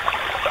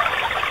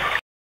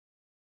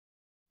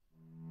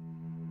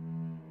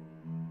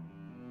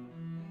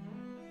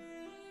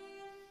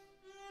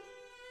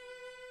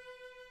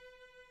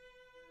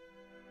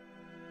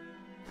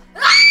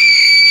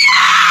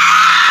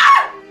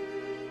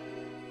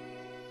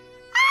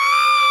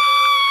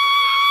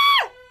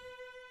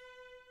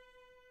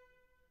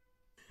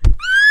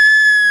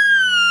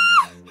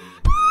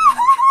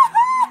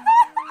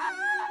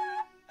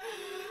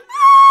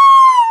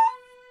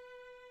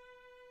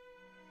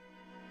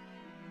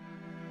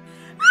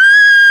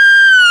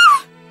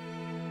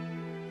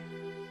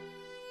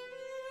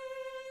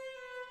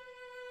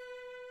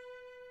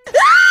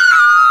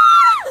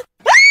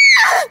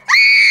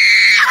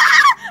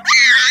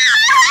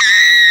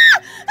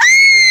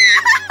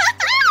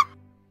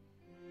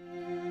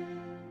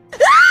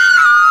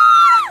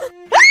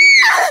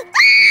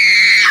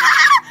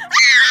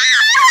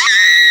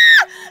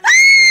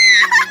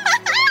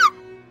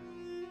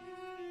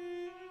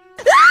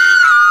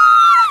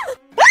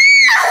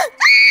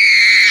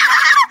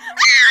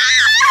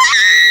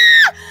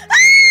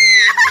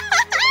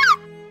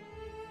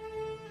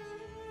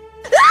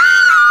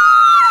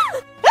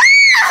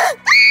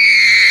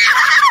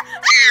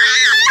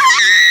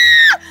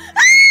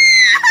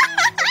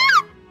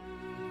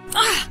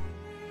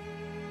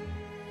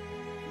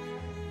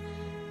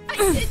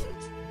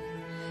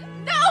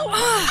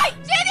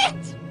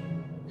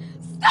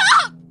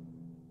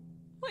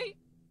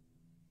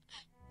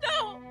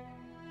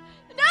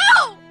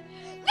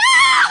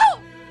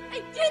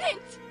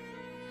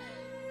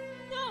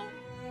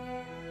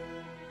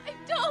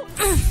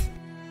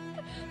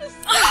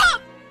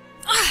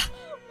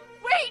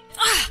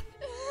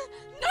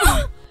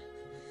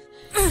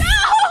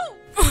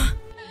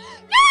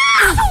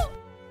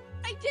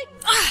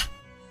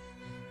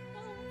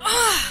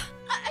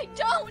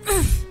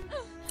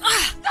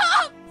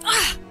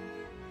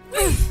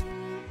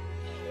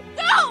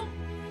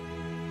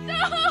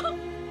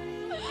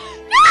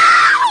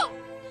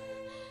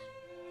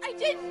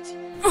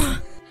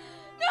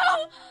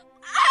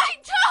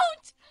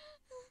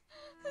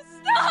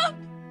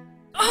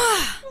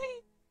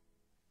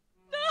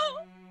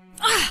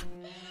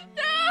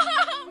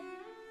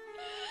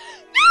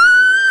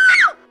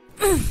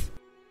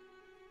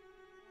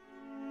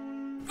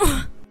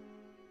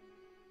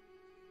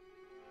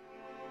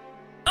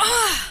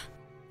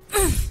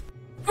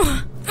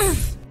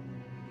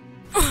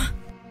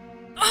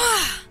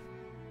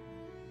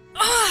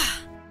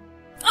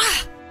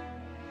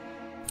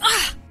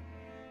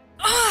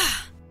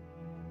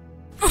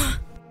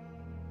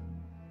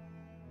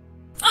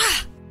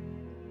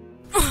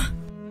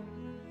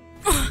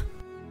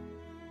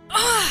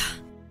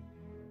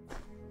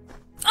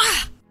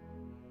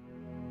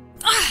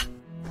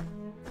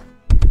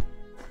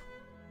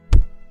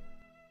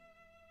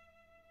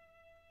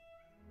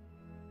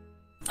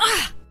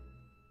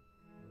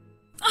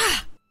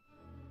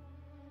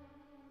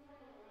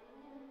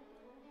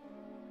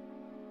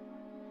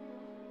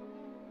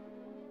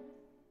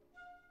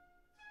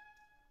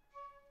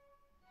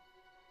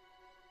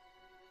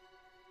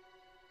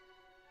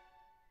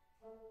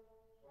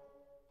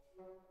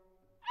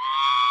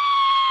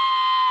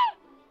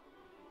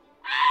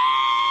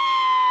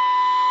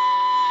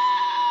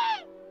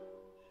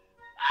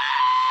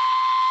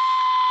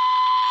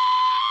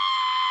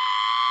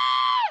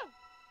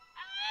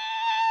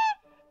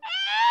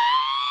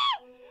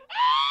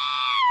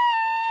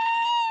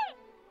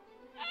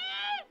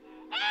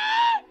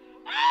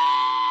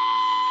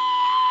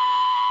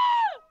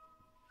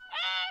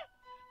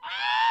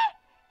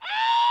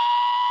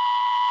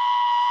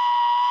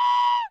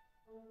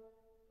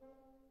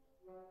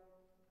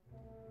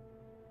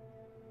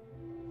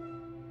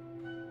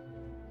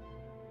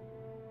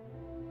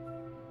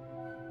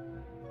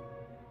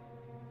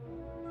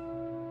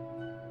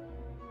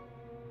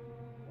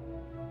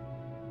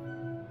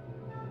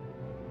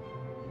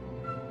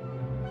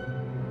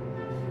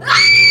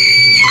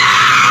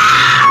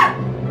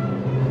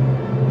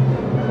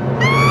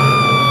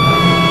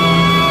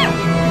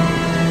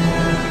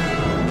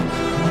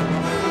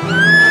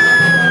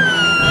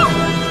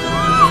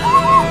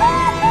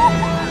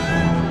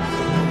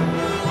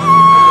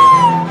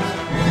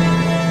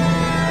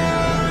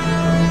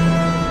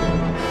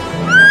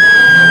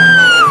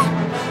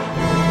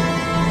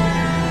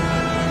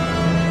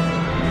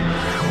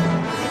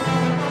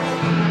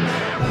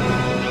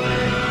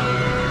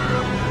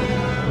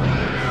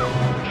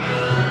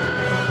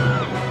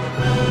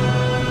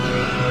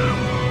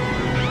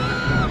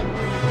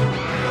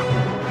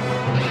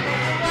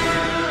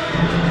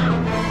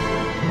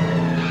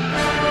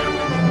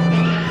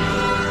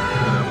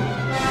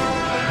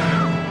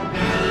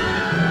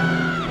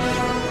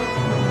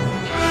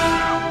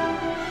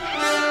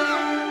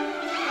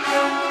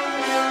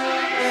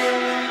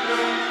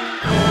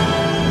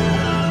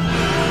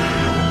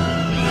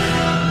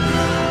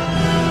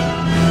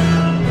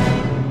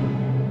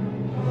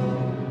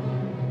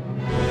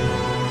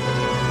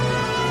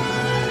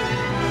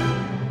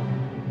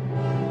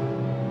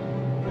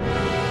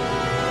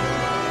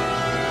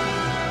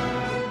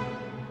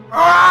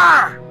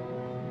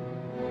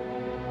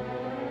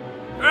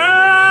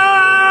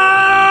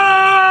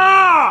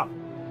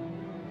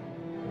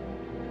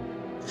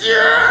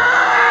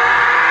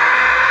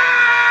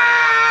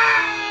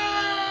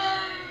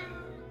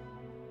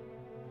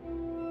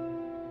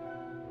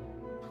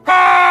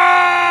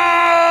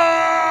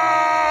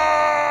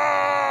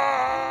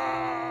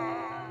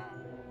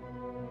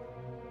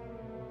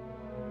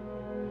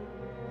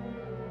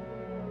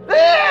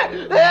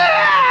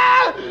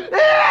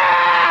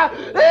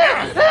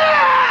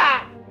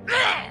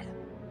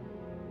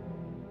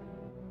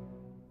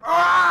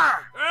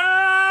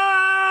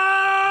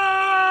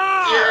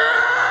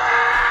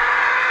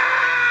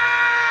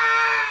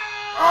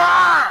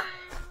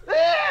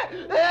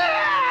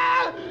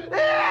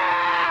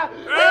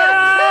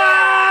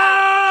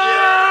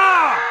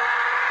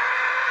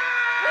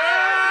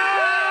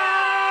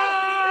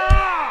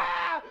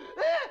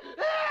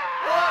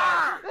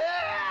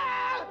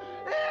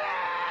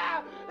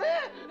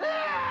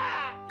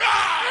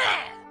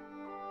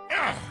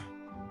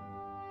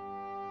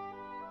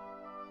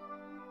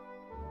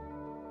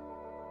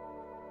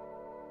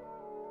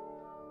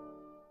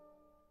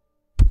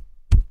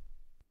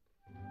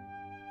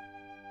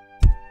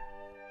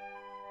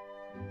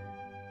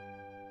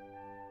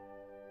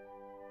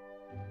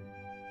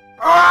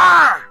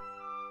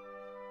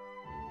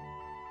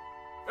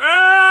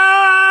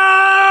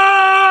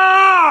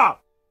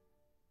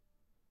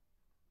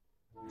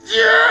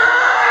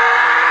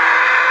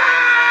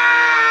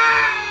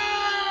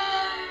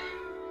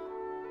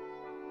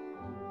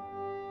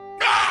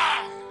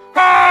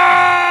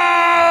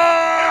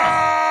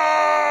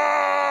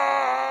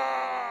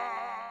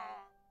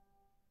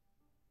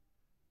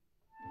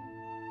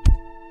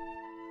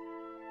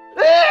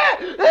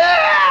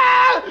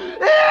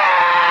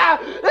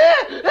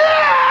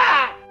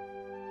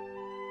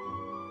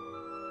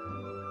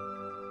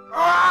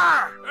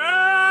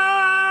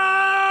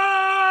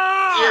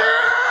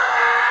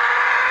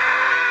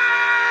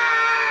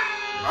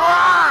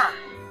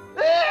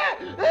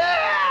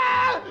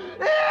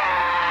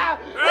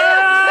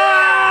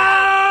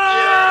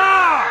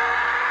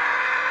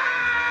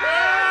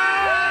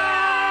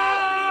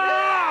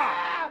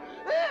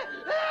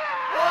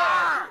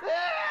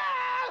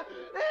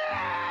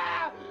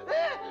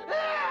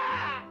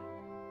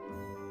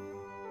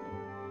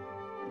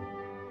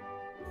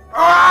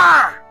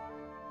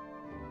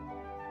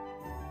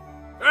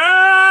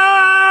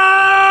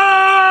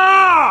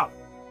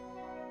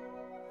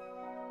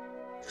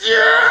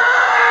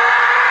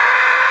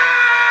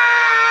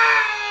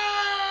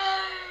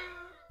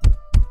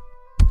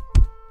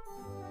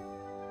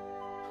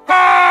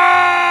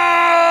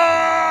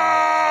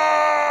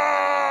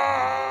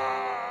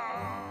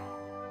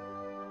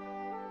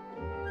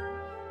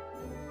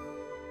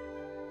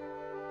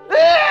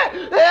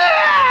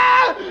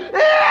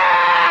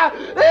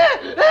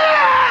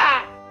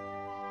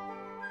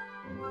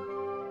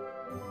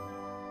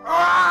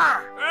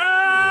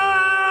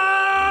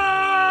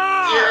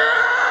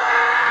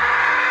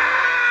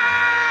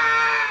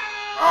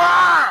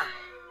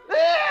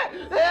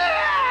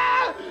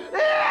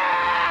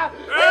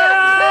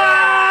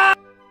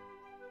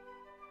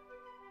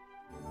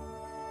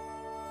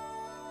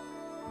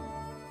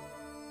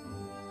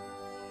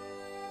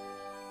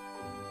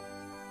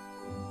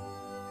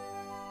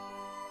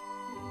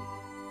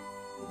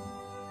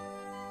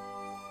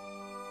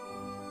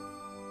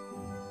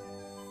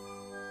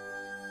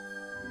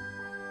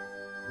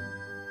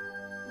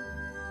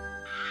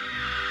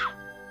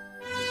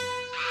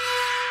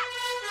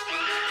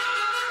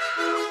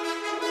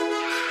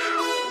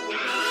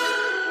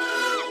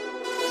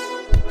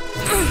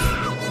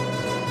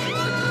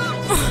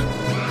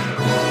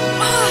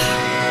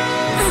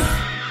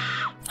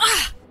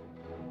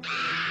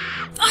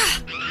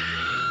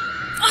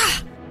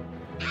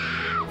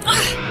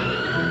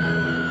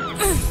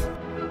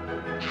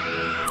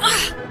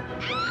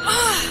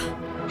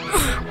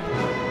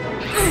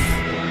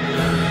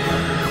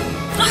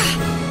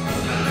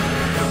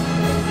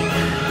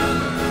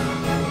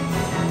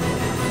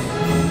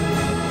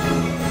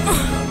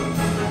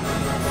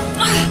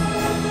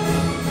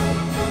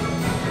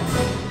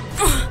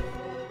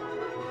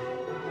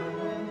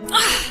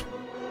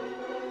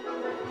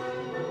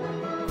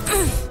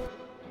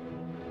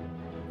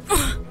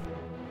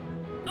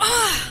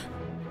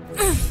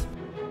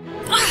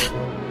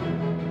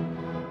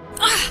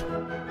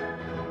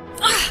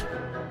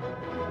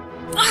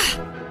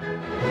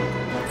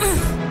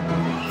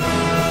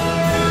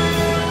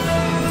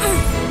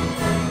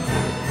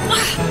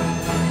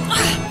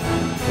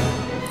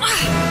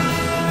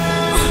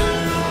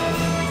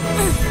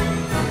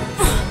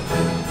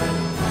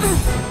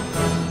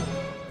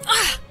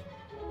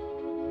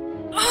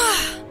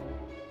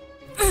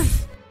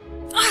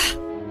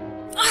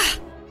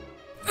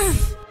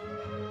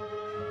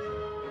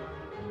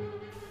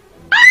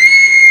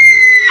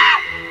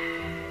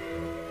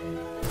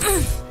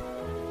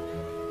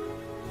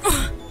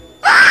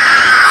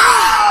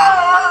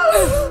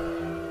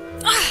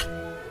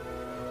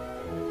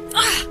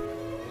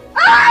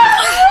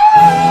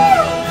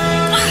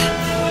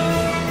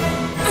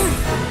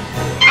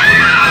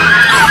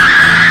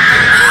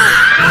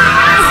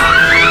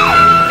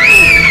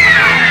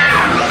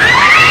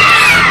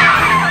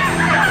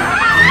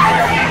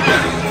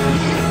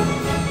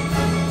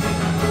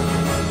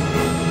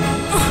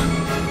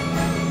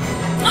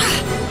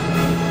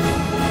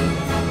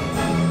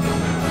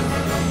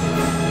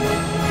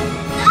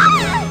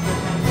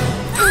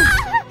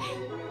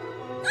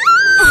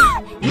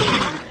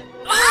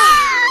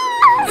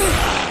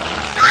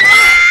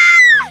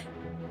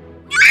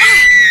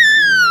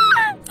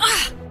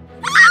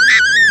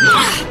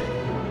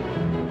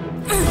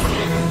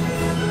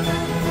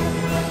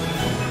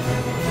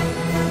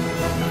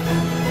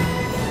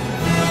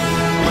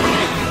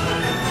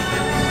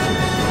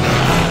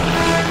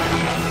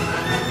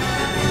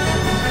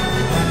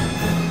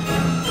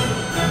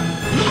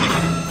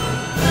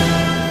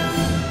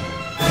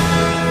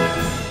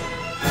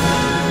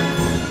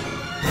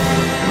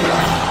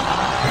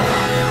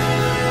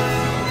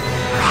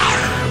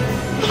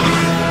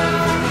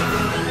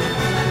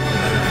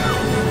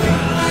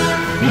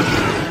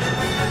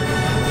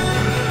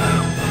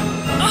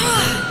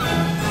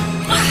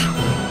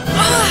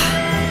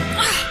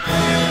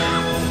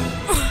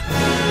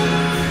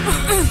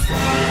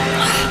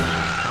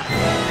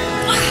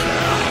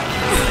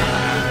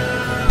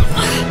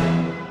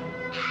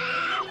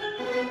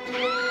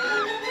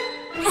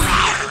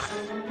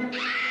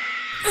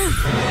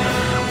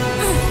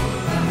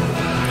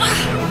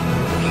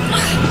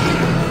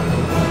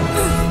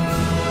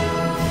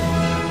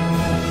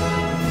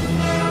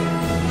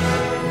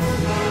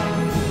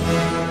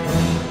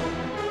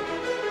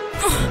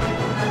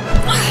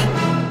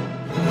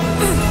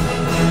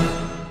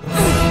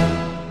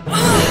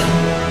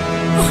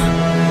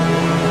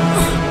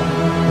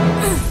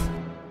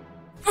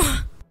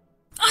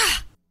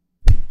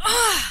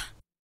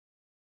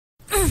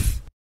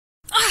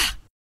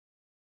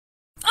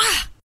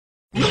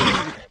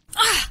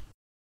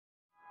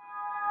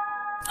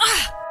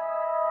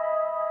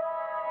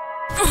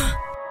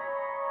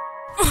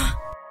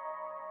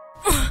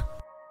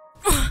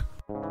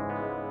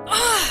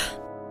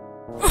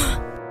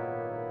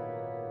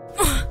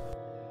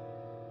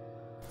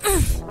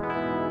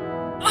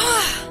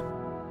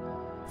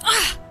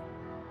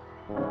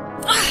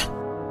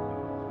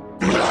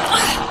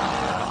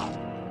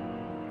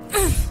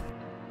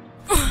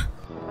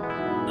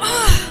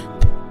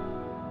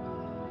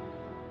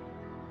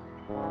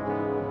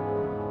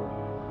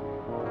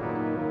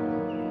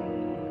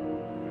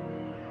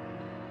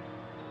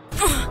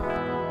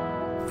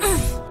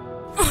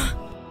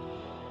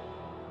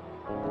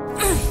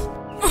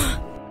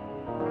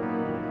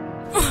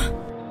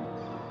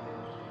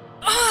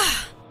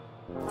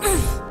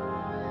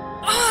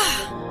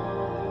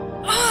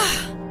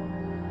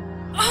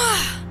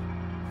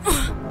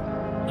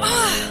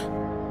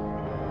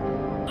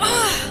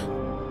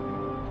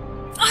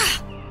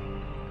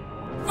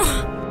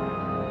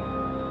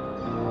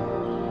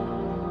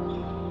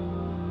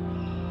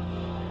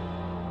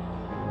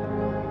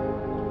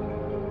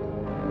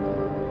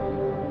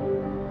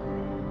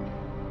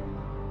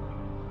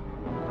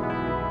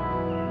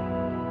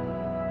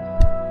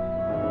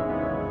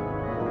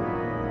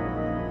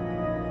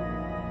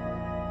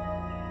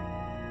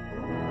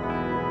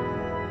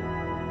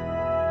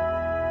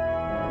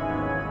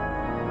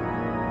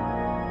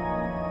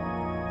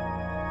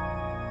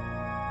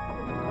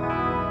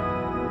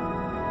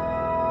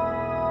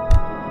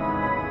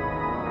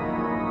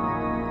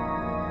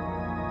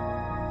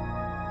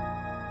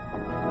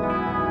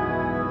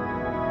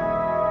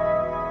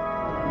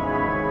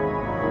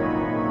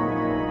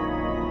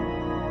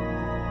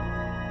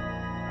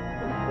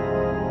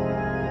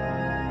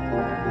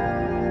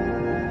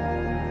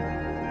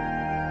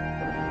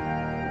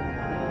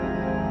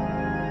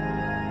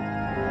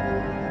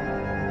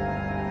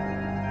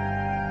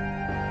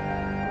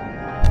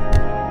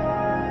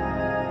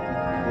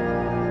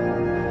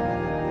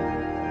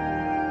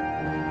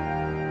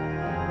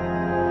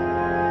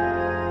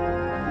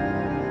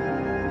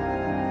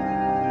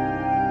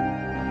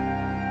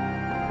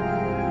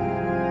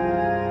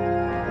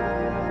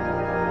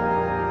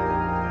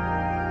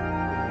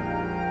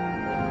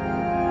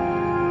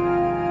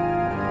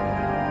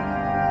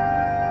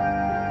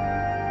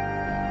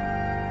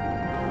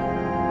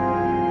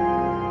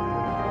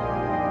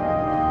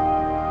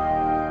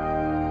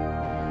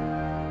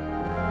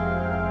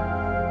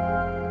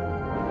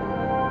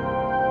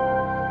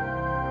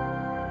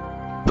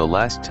 The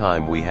last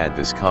time we had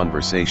this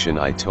conversation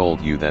I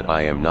told you that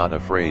I am not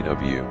afraid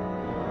of you.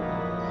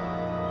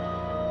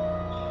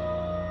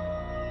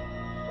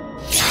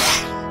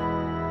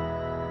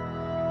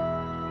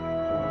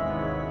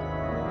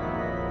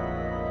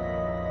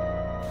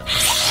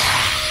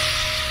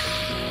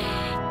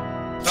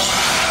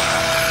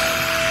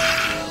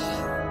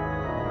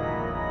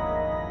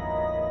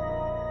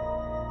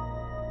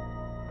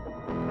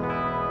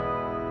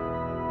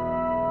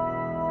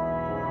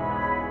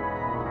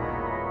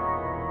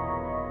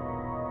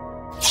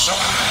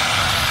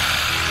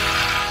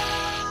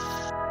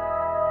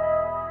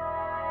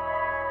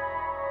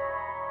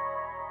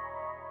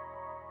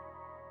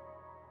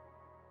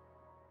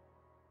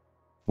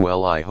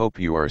 Well, I hope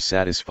you are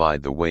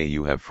satisfied the way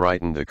you have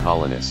frightened the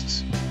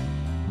colonists.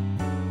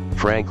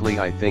 Frankly,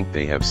 I think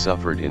they have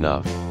suffered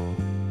enough.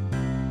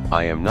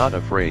 I am not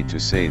afraid to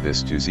say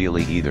this to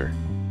Zeely either.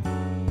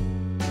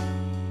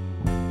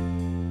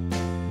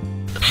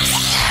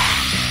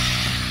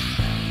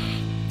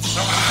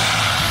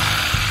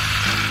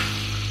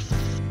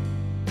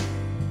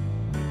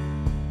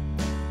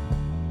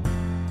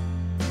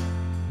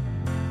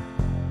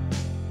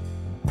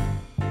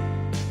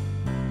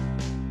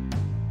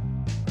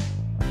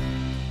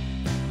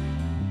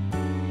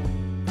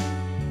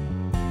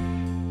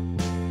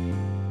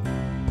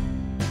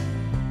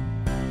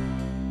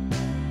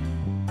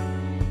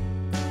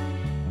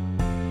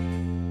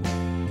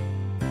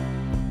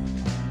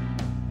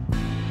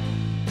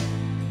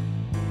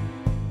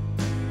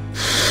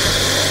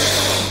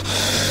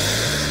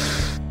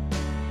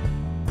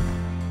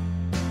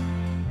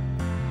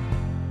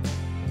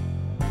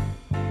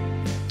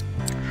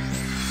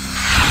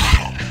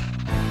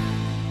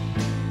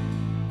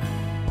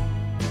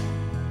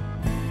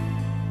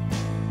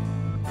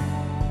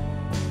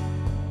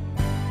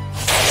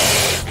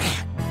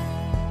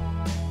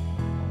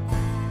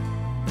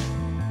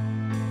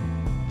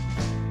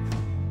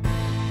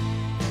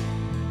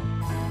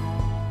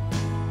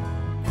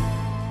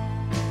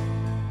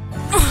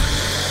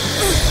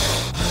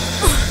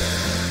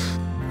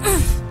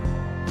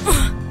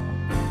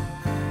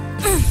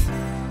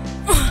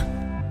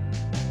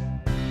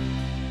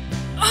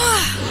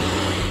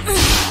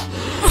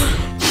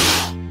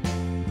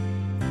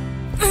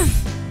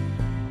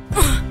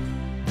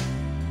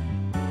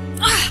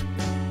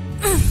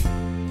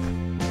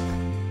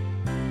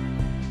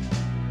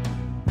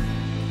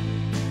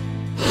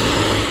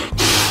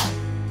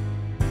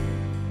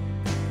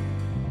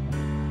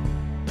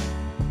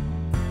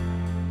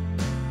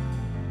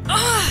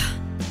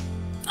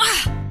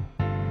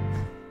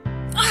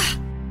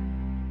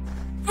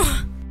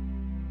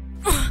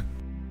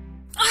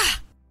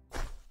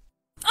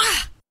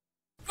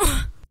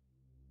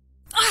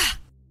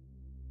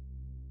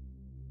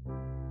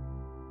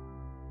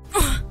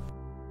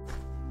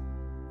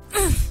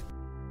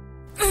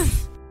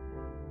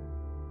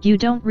 You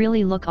don't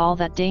really look all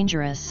that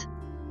dangerous.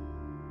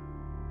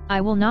 I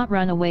will not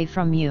run away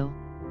from you.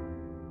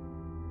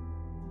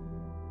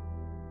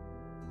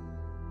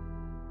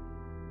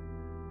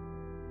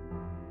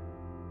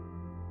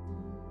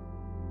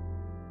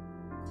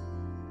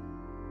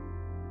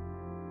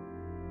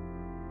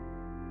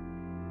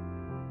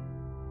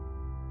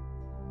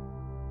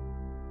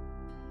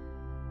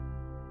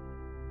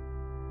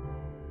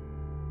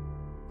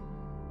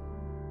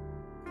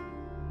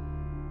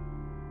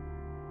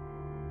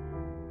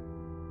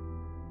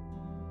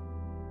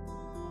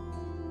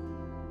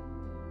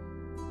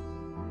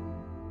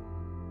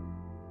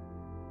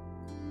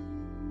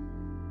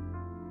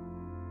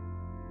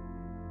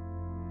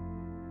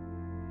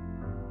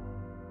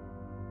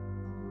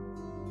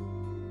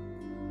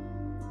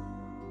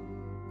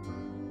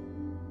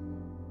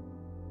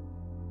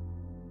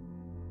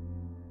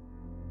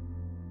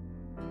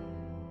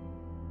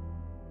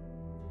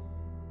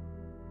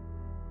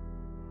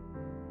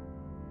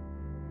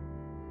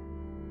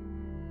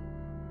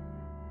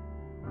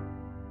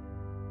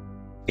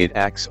 It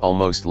acts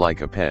almost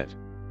like a pet.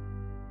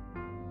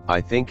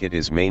 I think it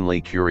is mainly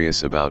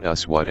curious about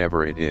us,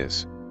 whatever it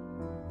is.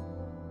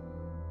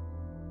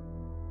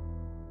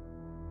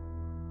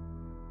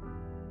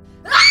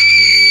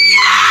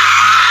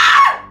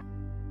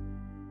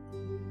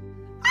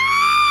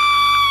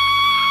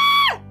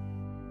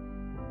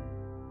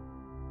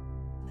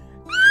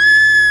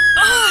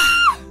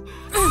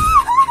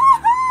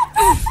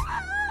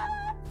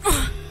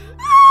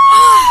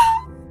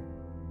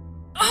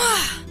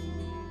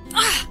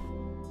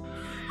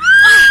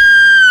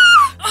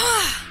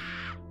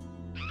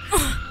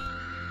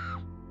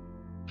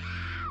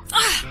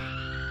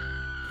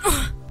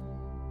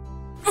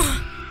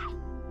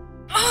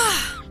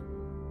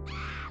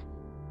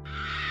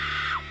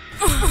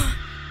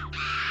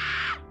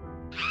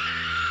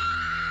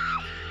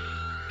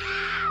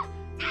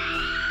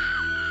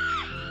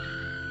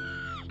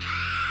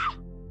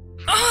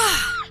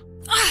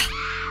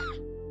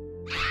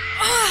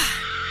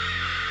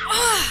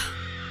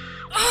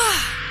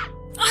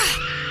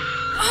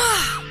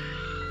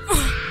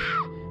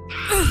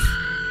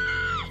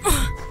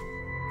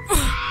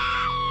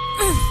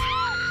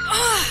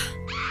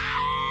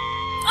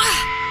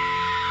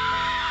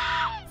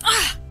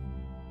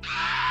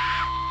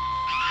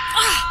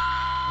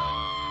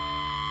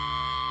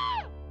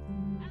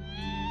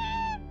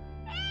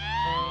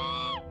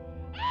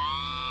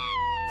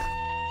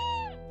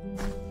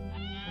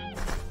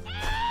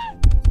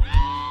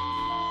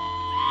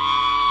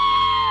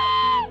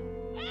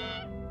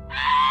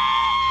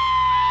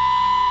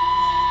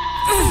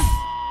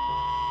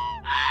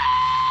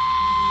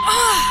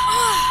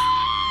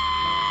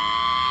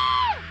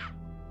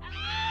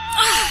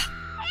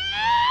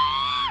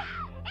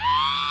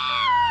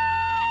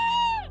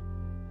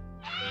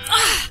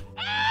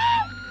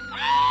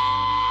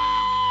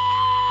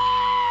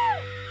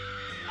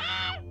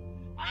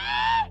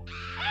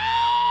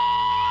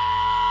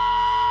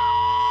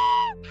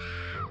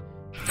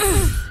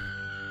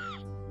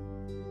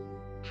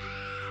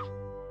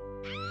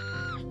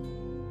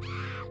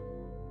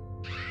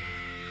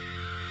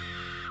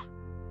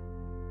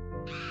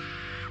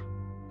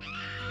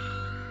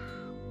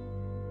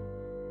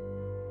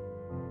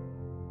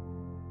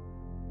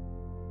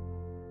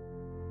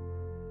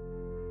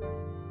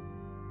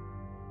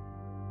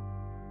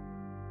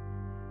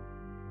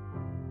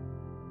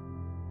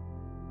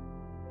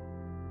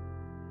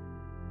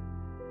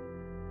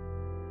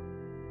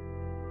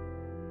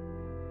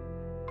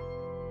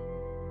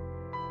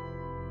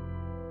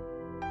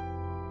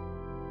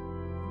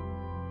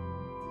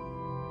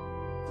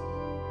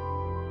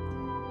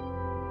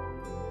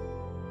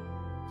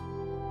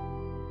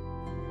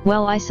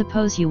 Well, I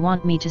suppose you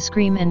want me to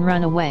scream and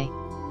run away.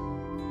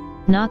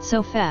 Not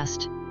so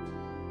fast.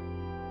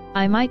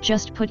 I might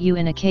just put you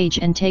in a cage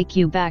and take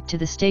you back to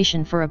the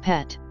station for a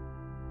pet.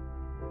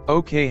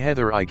 Okay,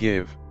 Heather, I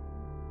give.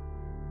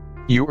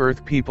 You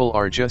Earth people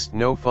are just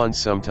no fun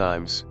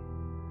sometimes.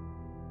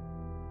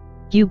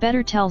 You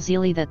better tell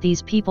Zeely that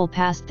these people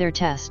passed their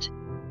test.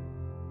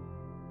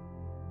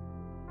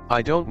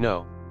 I don't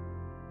know.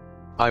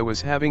 I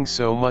was having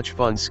so much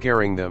fun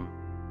scaring them.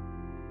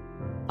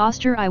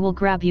 Oster, I will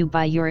grab you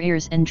by your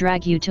ears and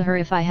drag you to her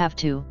if I have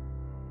to.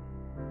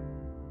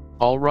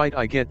 Alright,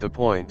 I get the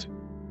point.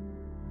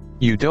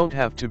 You don't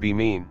have to be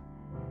mean.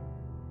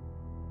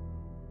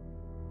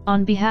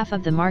 On behalf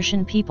of the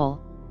Martian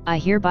people, I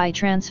hereby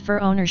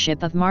transfer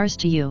ownership of Mars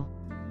to you.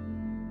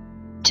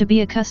 To be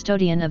a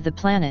custodian of the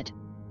planet,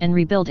 and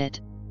rebuild it.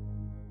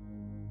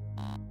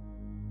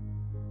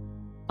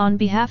 On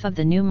behalf of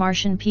the new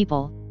Martian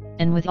people,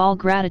 and with all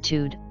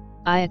gratitude,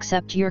 I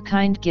accept your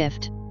kind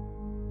gift.